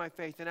encourage me in my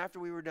faith. And after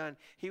we were done,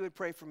 he would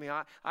pray for me.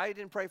 I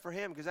didn't pray for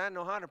him because I didn't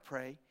know how to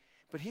pray,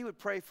 but he would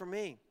pray for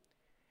me.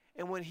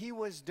 And when he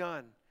was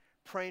done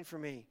praying for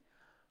me,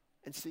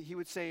 and he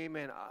would say,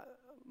 amen,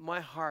 my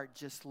heart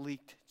just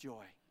leaked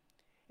joy.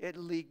 It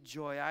leaked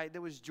joy.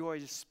 There was joy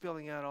just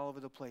spilling out all over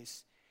the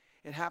place.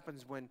 It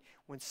happens when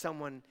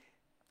someone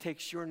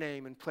takes your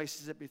name and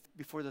places it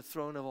before the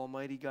throne of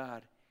Almighty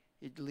God.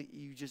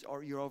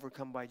 You're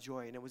overcome by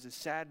joy. And it was a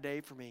sad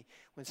day for me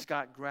when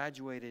Scott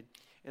graduated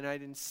and I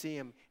didn't see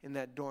him in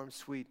that dorm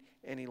suite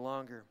any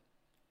longer.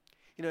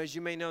 You know, as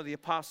you may know, the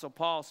Apostle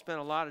Paul spent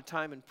a lot of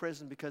time in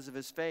prison because of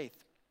his faith.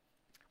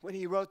 When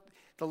he wrote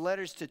the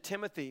letters to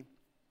Timothy,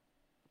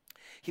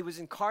 he was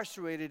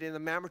incarcerated in the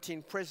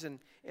Mamertine prison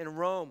in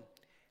Rome,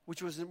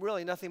 which was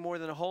really nothing more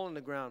than a hole in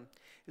the ground.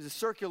 It was a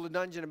circular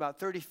dungeon about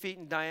 30 feet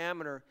in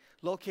diameter,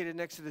 located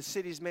next to the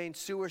city's main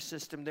sewer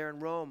system there in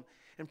Rome.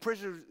 And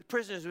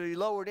prisoners would be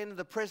lowered into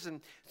the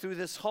prison through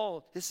this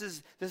hole. This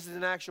is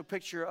an actual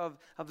picture of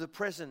the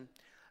prison.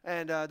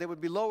 And they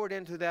would be lowered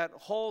into that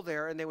hole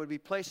there, and they would be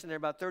placed in there,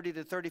 about 30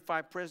 to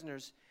 35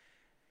 prisoners.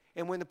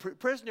 And when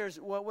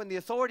the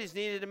authorities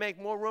needed to make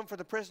more room for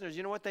the prisoners,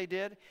 you know what they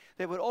did?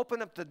 They would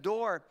open up the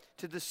door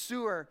to the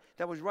sewer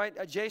that was right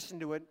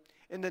adjacent to it,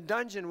 and the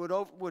dungeon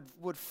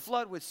would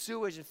flood with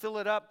sewage and fill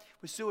it up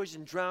with sewage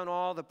and drown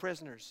all the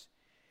prisoners.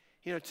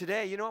 You know,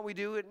 today, you know what we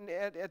do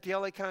at the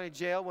LA County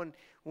Jail when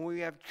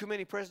we have too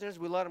many prisoners?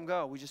 We let them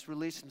go. We just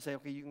release them and say,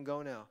 okay, you can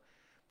go now.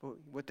 But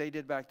what they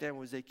did back then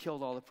was they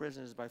killed all the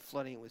prisoners by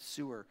flooding it with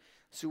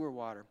sewer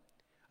water.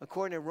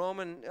 According to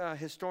Roman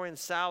historian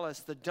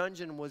Sallust, the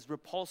dungeon was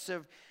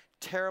repulsive,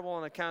 terrible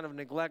on account of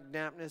neglect,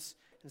 dampness,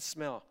 and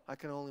smell. I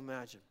can only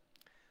imagine.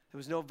 There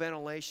was no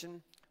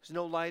ventilation. was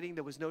no lighting.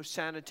 There was no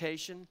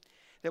sanitation.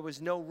 There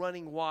was no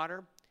running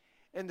water.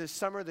 In the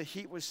summer, the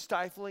heat was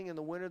stifling. In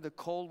the winter, the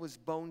cold was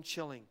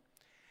bone-chilling.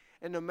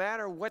 And no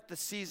matter what the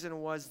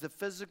season was, the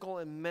physical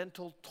and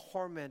mental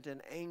torment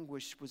and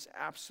anguish was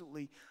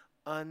absolutely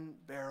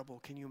unbearable.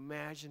 Can you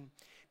imagine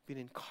being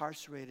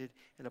incarcerated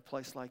in a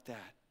place like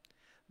that?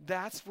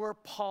 That's where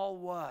Paul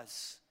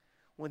was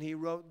when he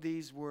wrote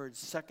these words,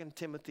 2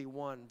 Timothy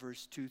 1,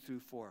 verse 2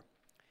 through 4.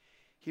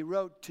 He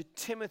wrote, "To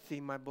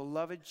Timothy, my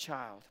beloved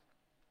child,"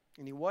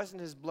 and he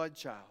wasn't his blood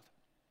child,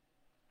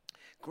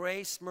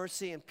 "grace,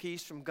 mercy, and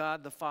peace from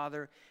God the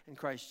Father and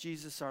Christ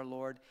Jesus our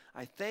Lord.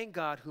 I thank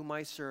God whom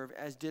I serve,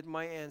 as did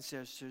my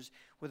ancestors,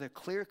 with a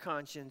clear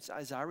conscience,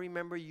 as I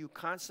remember you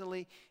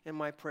constantly in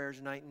my prayers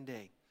night and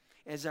day.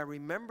 As I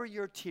remember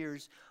your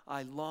tears,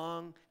 I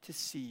long to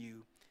see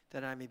you,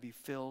 that I may be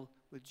filled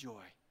with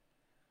joy."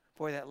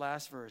 Boy, that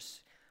last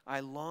verse,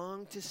 "I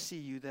long to see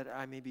you, that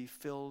I may be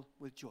filled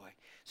with joy."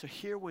 So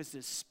here was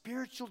this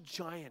spiritual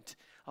giant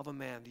of a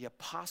man, the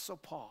Apostle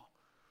Paul,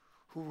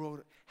 who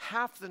wrote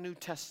half the New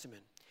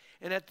Testament.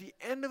 And at the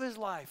end of his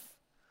life,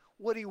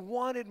 what he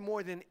wanted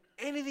more than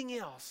anything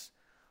else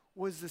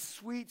was the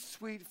sweet,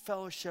 sweet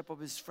fellowship of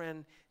his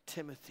friend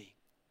Timothy.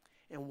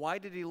 And why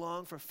did he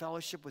long for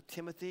fellowship with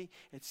Timothy?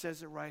 It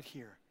says it right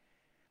here.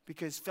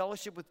 Because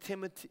fellowship with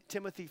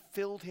Timothy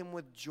filled him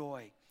with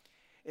joy.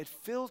 It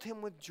filled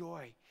him with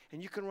joy.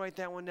 And you can write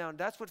that one down.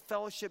 That's what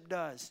fellowship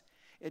does.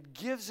 It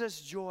gives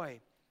us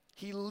joy.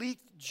 He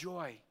leaked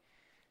joy.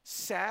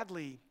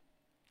 Sadly,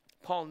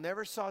 Paul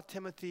never saw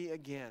Timothy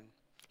again.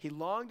 He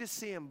longed to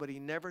see him, but he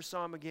never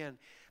saw him again,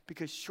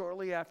 because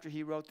shortly after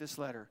he wrote this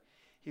letter,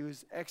 he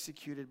was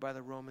executed by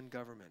the Roman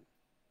government.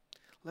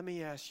 Let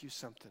me ask you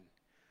something.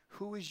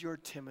 Who is your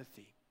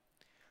Timothy?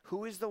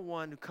 Who is the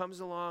one who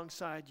comes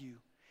alongside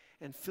you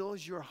and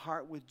fills your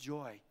heart with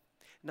joy?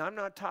 Now, I'm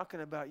not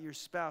talking about your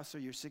spouse or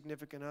your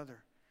significant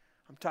other.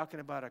 I'm talking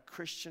about a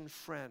Christian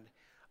friend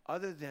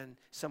other than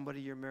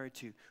somebody you're married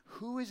to.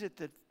 Who is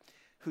it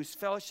whose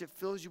fellowship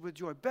fills you with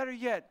joy? Better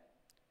yet,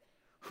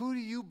 who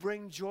do you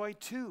bring joy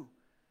to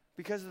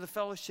because of the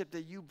fellowship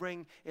that you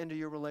bring into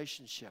your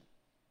relationship?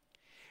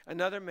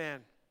 Another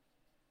man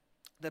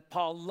that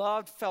Paul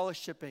loved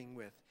fellowshipping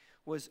with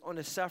was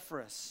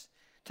Onesiphorus.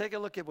 Take a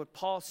look at what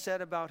Paul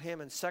said about him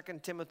in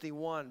 2 Timothy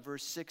 1,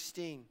 verse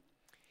 16.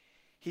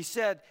 He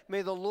said,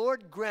 "May the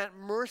Lord grant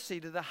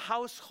mercy to the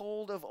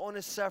household of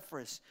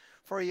Onesiphorus,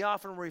 for he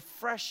often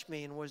refreshed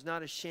me and was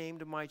not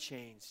ashamed of my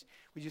chains."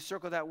 Would you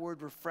circle that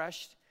word,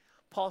 refreshed?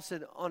 Paul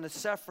said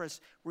Onesiphorus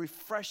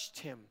refreshed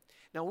him.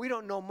 Now, we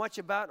don't know much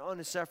about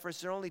Onesiphorus.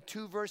 There are only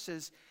 2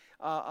 verses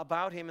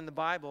about him in the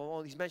Bible.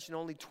 Well, he's mentioned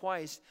only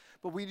twice.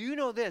 But we do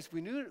know this.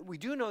 We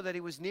do know that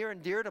he was near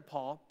and dear to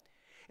Paul.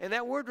 And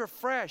that word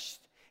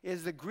refreshed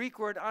is the Greek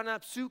word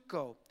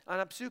anapsuko.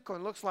 Anapsuko,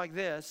 and looks like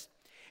this.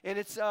 And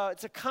it's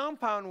a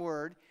compound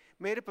word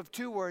made up of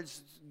 2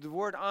 words. The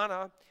word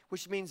ana,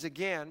 which means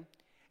again,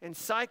 and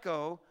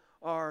psycho,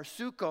 or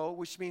suko,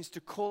 which means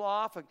to cool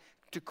off.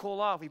 To cool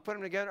off. We put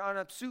them together.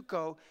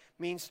 Anapsuko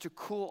means to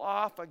cool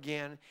off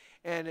again.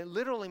 And it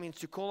literally means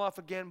to cool off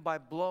again by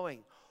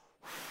blowing.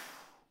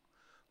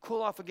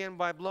 Cool off again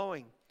by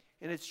blowing.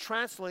 And it's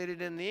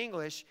translated in the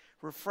English,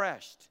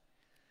 refreshed.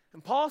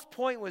 And Paul's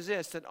point was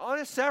this, that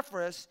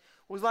Onesiphorus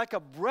was like a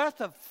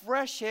breath of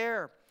fresh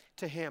air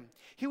to him.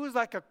 He was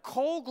like a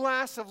cold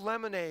glass of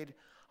lemonade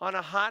on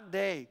a hot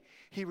day.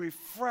 He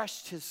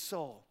refreshed his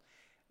soul.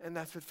 And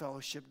that's what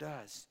fellowship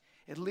does.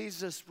 It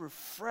leaves us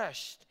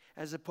refreshed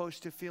as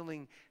opposed to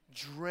feeling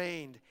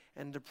drained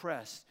and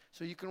depressed.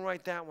 So you can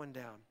write that one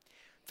down.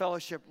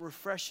 Fellowship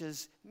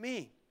refreshes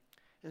me.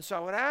 And so I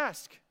would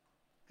ask,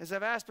 as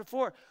I've asked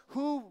before,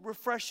 who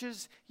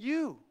refreshes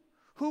you?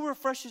 Who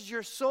refreshes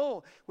your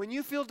soul? When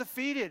you feel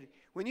defeated,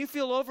 when you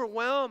feel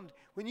overwhelmed,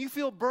 when you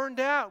feel burned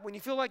out, when you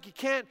feel like you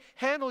can't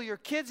handle your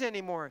kids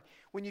anymore,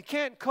 when you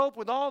can't cope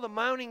with all the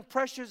mounting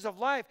pressures of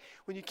life,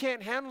 when you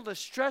can't handle the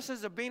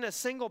stresses of being a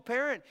single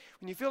parent,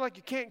 when you feel like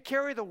you can't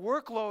carry the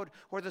workload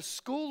or the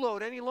school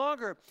load any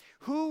longer,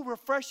 who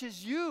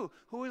refreshes you?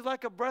 Who is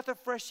like a breath of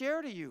fresh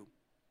air to you?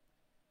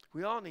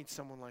 We all need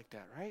someone like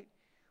that, right?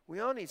 We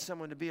all need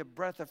someone to be a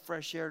breath of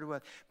fresh air to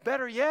us.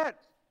 Better yet,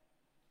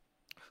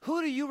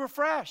 who do you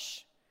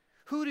refresh?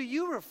 Who do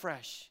you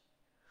refresh?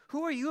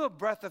 Who are you a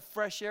breath of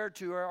fresh air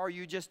to, or are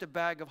you just a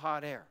bag of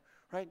hot air,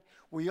 right?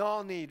 We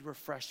all need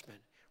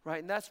refreshment, right?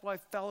 And that's why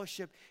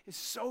fellowship is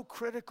so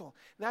critical.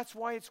 And that's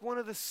why it's one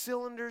of the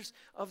cylinders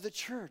of the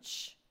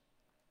church.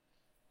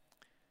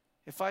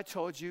 If I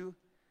told you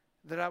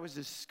that I was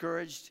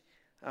discouraged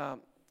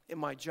in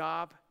my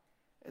job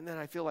and then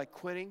I feel like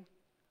quitting,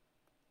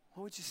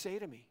 what would you say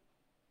to me?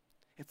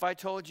 If I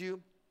told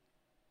you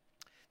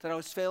that I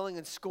was failing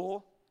in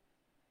school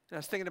and I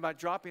was thinking about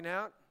dropping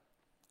out,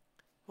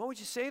 what would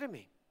you say to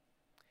me?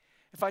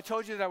 If I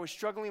told you that I was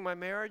struggling in my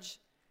marriage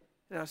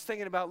and I was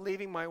thinking about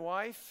leaving my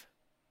wife,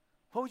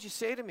 what would you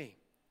say to me?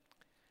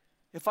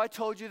 If I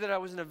told you that I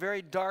was in a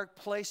very dark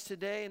place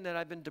today and that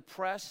I've been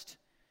depressed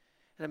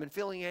and I've been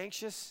feeling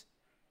anxious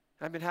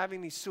and I've been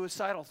having these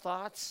suicidal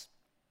thoughts,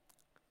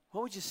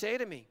 What would you say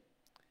to me?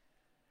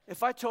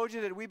 If I told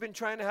you that we've been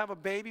trying to have a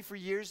baby for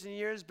years and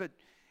years, but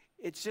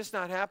it's just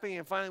not happening,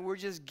 and finally we're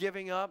just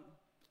giving up,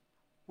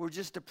 we're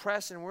just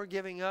depressed and we're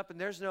giving up and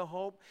there's no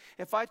hope.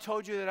 If I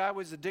told you that I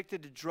was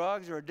addicted to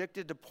drugs or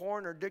addicted to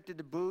porn or addicted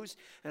to booze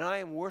and I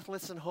am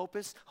worthless and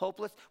hopeless,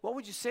 what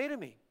would you say to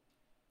me?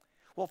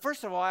 Well,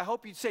 first of all, I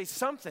hope you'd say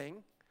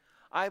something.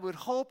 I would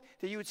hope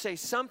that you would say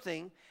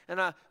something, and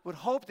I would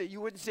hope that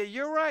you wouldn't say,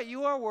 you're right,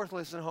 you are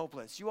worthless and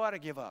hopeless. You ought to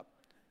give up,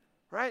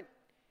 right?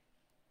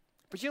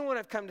 But you know what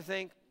I've come to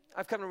think?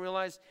 I've come to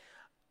realize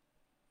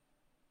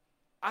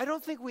I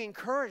don't think we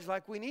encourage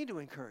like we need to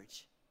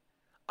encourage.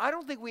 I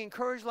don't think we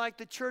encourage like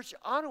the church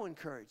ought to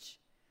encourage.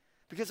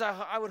 Because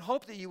I would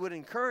hope that you would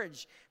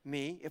encourage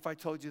me if I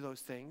told you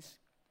those things.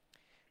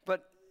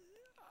 But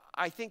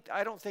I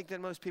don't think that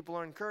most people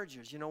are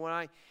encouragers. You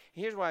know,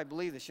 here's why I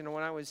believe this. You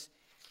know,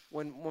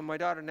 when my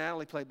daughter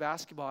Natalie played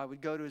basketball, I would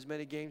go to as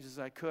many games as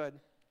I could.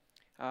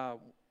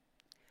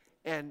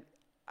 And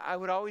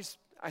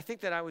I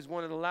think that I was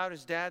one of the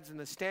loudest dads in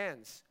the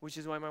stands, which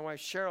is why my wife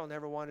Cheryl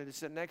never wanted to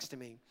sit next to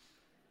me.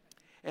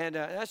 And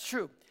that's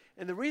true.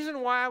 And the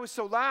reason why I was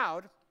so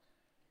loud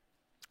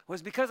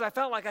was because I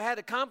felt like I had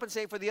to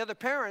compensate for the other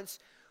parents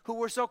who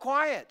were so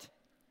quiet.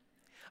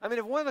 I mean,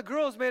 if one of the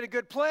girls made a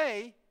good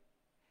play,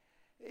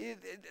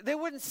 they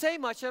wouldn't say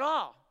much at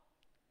all.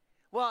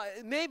 Well,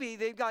 maybe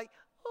they'd go like,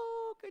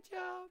 oh, good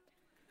job.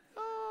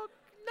 Oh,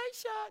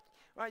 nice shot.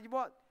 Right?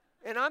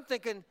 And I'm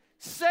thinking,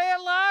 say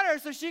it louder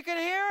so she can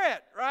hear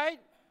it, right?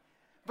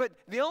 But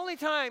the only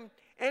time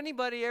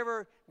anybody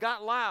ever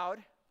got loud,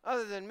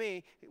 other than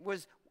me,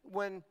 was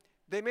when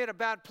they made a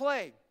bad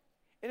play.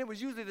 And it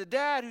was usually the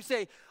dad who'd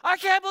say, I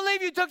can't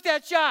believe you took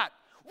that shot.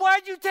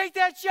 Why'd you take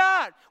that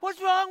shot?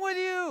 What's wrong with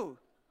you?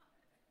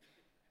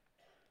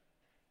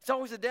 It's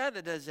always the dad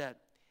that does that.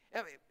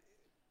 And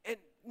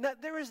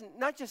there isn't,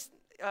 not just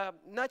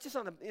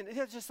on the,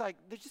 it's just like,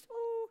 they're just,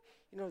 oh,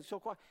 you know, so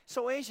quiet.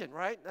 So Asian,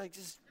 right? Like,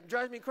 just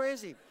drives me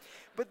crazy.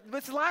 But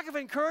the lack of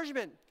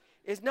encouragement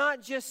is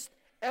not just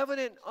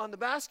evident on the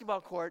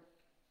basketball court.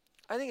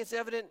 I think it's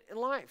evident in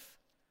life.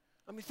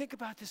 I mean, think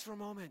about this for a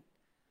moment.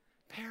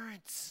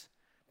 Parents,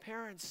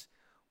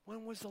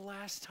 when was the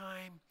last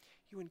time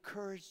you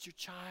encouraged your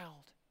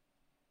child?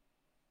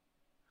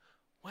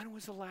 When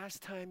was the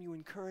last time you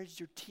encouraged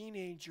your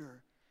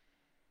teenager?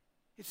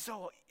 It's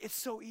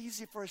so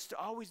easy for us to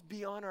always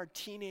be on our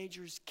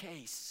teenager's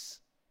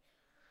case.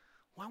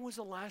 When was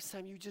the last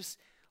time you just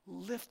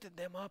lifted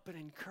them up and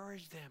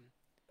encouraged them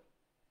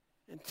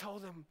and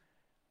told them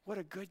what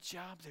a good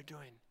job they're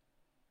doing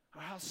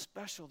or how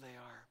special they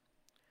are?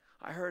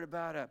 I heard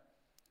about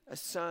a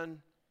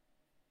son,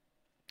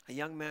 a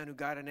young man who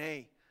got an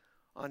A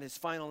on his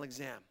final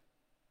exam.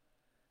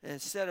 And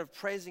instead of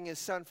praising his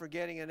son for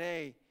getting an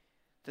A,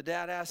 the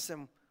dad asked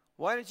him,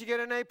 why didn't you get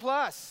an A+?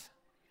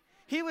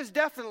 He was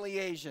definitely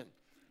Asian,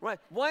 right?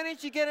 Why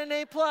didn't you get an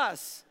A+?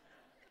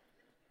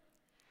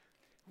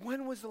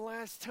 When was the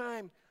last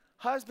time,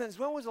 husbands,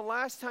 when was the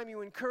last time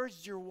you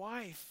encouraged your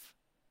wife?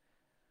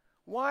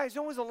 Wives,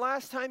 when was the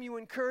last time you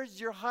encouraged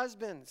your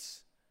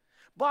husbands?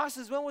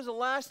 Bosses, when was the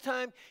last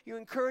time you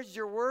encouraged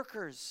your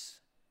workers?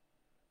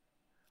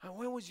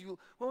 When was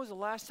the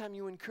last time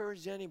you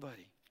encouraged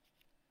anybody?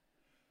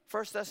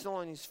 1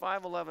 Thessalonians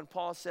 5:11,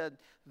 Paul said,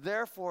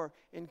 therefore,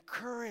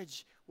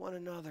 encourage one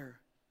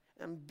another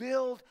and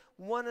build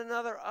one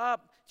another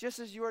up, just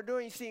as you are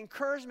doing. You see,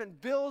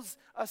 encouragement builds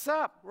us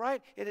up,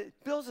 right? It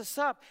builds us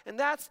up. And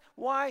that's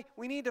why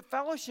we need to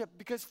fellowship,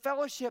 because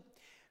fellowship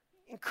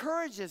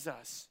encourages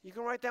us. You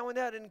can write that one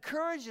down. It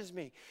encourages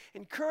me.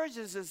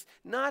 Encourages us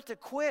not to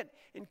quit.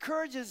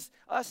 Encourages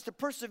us to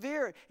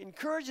persevere.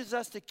 Encourages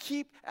us to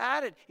keep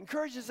at it.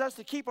 Encourages us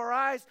to keep our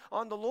eyes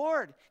on the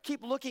Lord.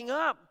 Keep looking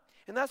up.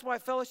 And that's why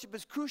fellowship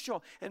is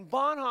crucial. And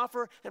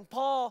Bonhoeffer and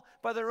Paul,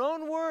 by their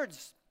own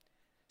words,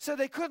 said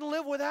they couldn't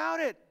live without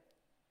it.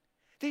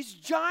 These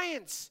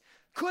giants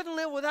couldn't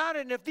live without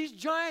it. And if these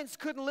giants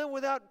couldn't live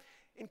without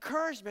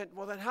encouragement,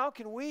 well, then how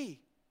can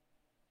we?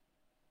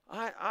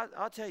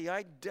 I'll tell you,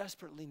 I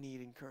desperately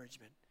need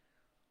encouragement.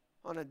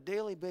 On a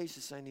daily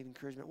basis, I need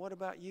encouragement. What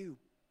about you?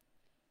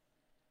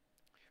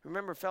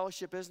 Remember,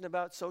 fellowship isn't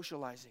about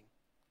socializing.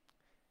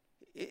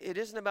 It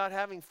isn't about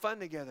having fun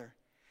together.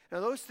 Now,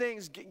 those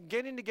things,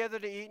 getting together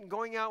to eat and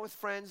going out with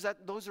friends,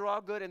 those are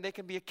all good, and they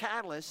can be a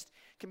catalyst.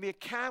 Can be a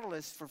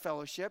catalyst for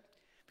fellowship,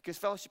 because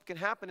fellowship can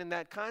happen in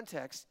that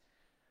context.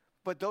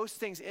 But those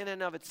things in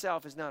and of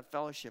itself is not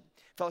fellowship.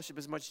 Fellowship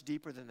is much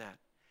deeper than that.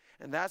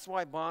 And that's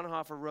why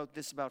Bonhoeffer wrote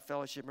this about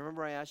fellowship.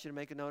 Remember I asked you to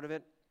make a note of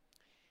it?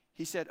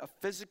 He said, fellowship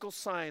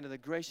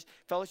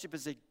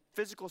is a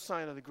physical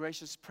sign of the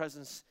gracious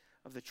presence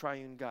of the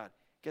triune God.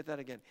 Get that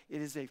again.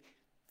 It is a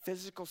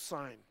physical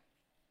sign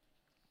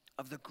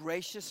of the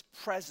gracious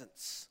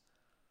presence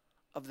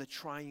of the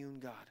triune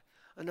God.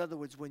 In other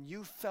words, when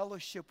you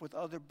fellowship with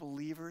other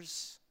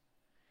believers,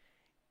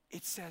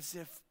 it's as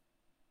if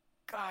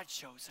God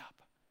shows up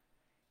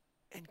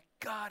and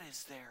God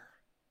is there.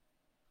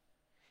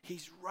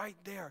 He's right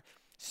there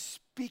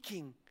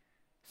speaking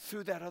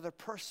through that other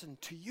person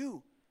to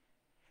you.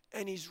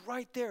 And he's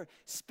right there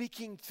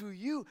speaking through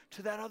you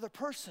to that other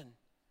person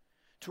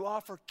to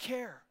offer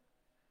care,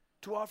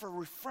 to offer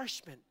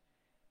refreshment,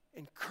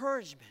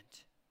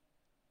 encouragement.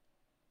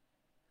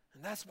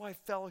 And that's why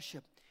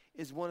fellowship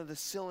is one of the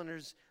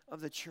cylinders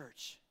of the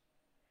church.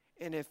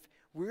 And if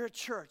we're a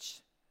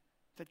church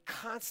that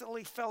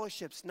constantly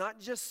fellowships, not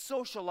just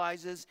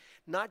socializes,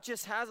 not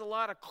just has a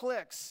lot of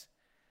cliques,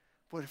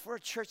 but if we're a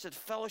church that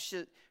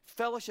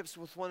fellowships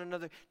with one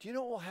another, do you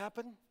know what will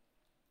happen?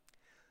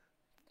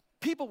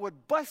 People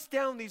would bust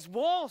down these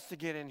walls to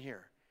get in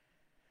here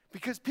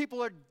because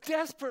people are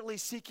desperately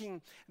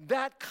seeking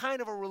that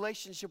kind of a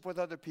relationship with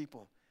other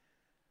people.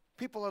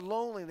 People are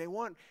lonely. They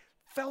want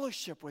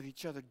fellowship with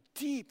each other,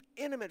 deep,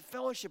 intimate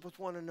fellowship with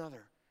one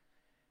another.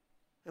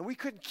 And we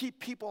couldn't keep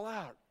people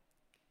out.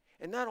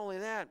 And not only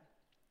that,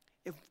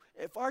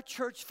 if our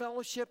church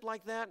fellowship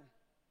like that,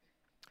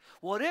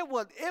 well,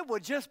 it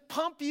would just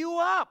pump you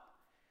up.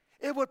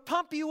 It would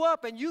pump you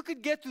up, and you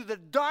could get through the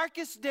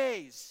darkest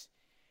days.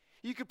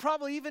 You could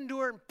probably even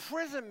endure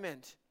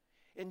imprisonment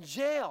in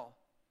jail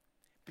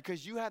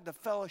because you had the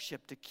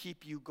fellowship to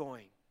keep you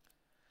going.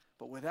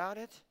 But without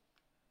it,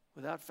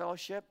 without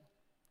fellowship,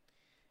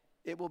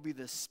 it will be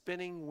the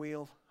spinning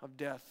wheel of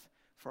death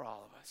for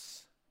all of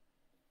us.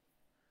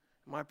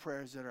 My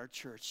prayer is that our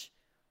church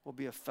will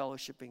be a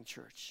fellowshipping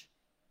church.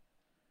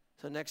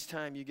 So next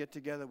time you get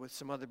together with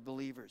some other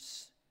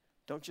believers,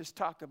 don't just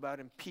talk about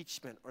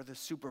impeachment or the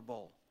Super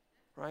Bowl,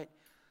 right?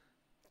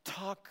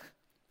 Talk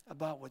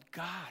about what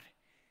God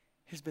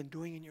has been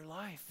doing in your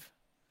life.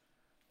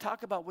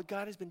 Talk about what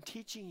God has been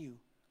teaching you.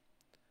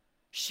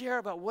 Share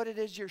about what it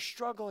is you're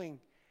struggling,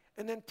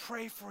 and then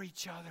pray for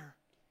each other.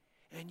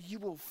 And you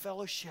will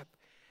fellowship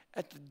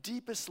at the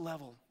deepest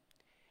level,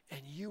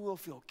 and you will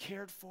feel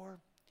cared for.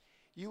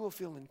 You will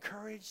feel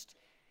encouraged.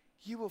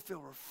 You will feel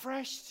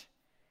refreshed,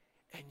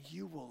 and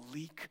you will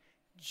leak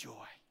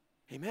joy.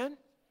 Amen?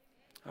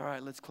 All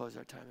right, let's close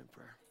our time in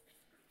prayer.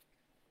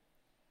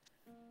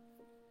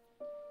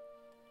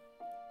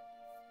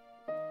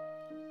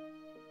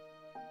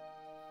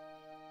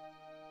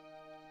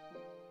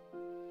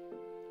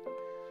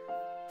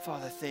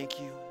 Father, thank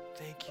you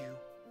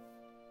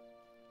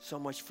so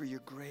much for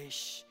your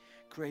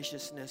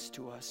graciousness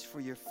to us, for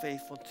your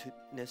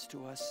faithfulness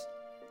to us,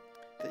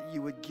 that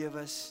you would give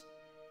us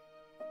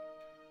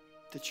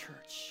the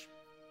church,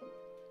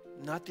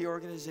 not the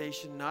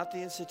organization, not the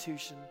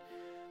institution,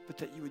 but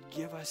that you would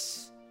give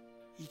us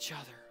each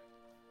other,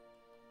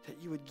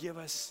 that you would give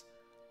us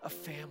a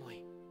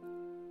family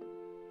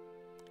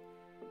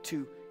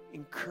to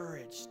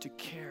encourage, to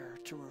care,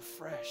 to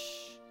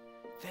refresh.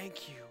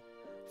 Thank you,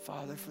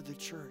 Father, for the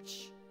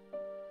church.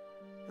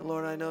 And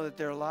Lord, I know that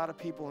there are a lot of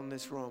people in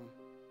this room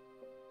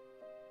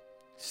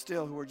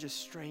still who are just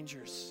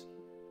strangers.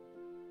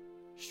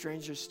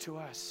 Strangers to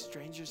us,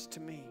 strangers to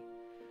me.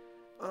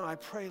 Oh, I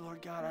pray,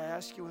 Lord God, I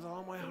ask you with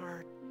all my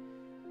heart,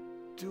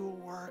 do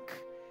a work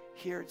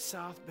here at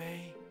South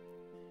Bay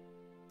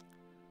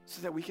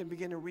so that we can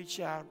begin to reach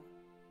out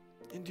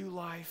and do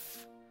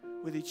life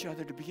with each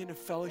other, to begin to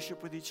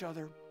fellowship with each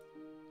other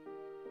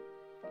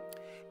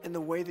in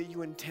the way that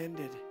you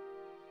intended,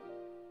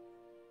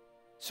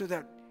 so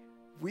that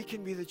we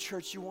can be the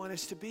church you want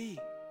us to be.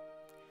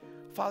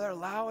 Father,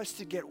 allow us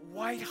to get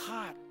white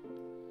hot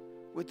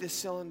with this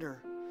cylinder,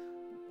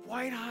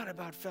 white hot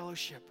about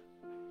fellowship.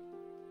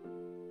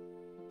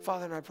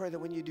 Father, and I pray that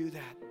when you do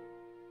that,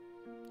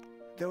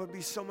 there would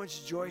be so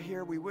much joy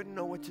here, we wouldn't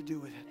know what to do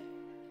with it.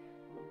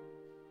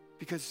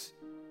 Because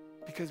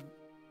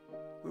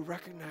we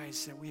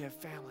recognize that we have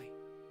family.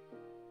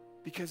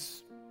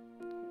 Because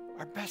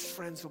our best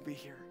friends will be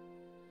here.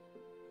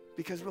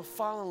 Because we'll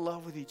fall in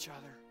love with each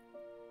other.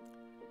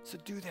 So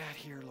do that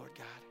here, Lord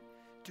God.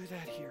 Do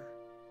that here.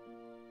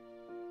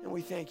 And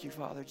we thank you,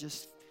 Father,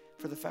 just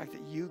for the fact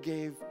that you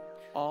gave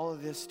all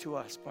of this to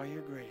us by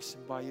your grace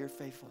and by your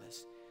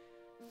faithfulness.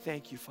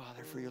 Thank you,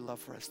 Father, for your love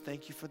for us.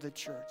 Thank you for the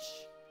church.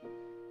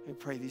 We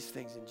pray these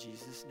things in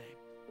Jesus' name.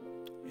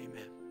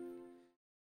 Amen.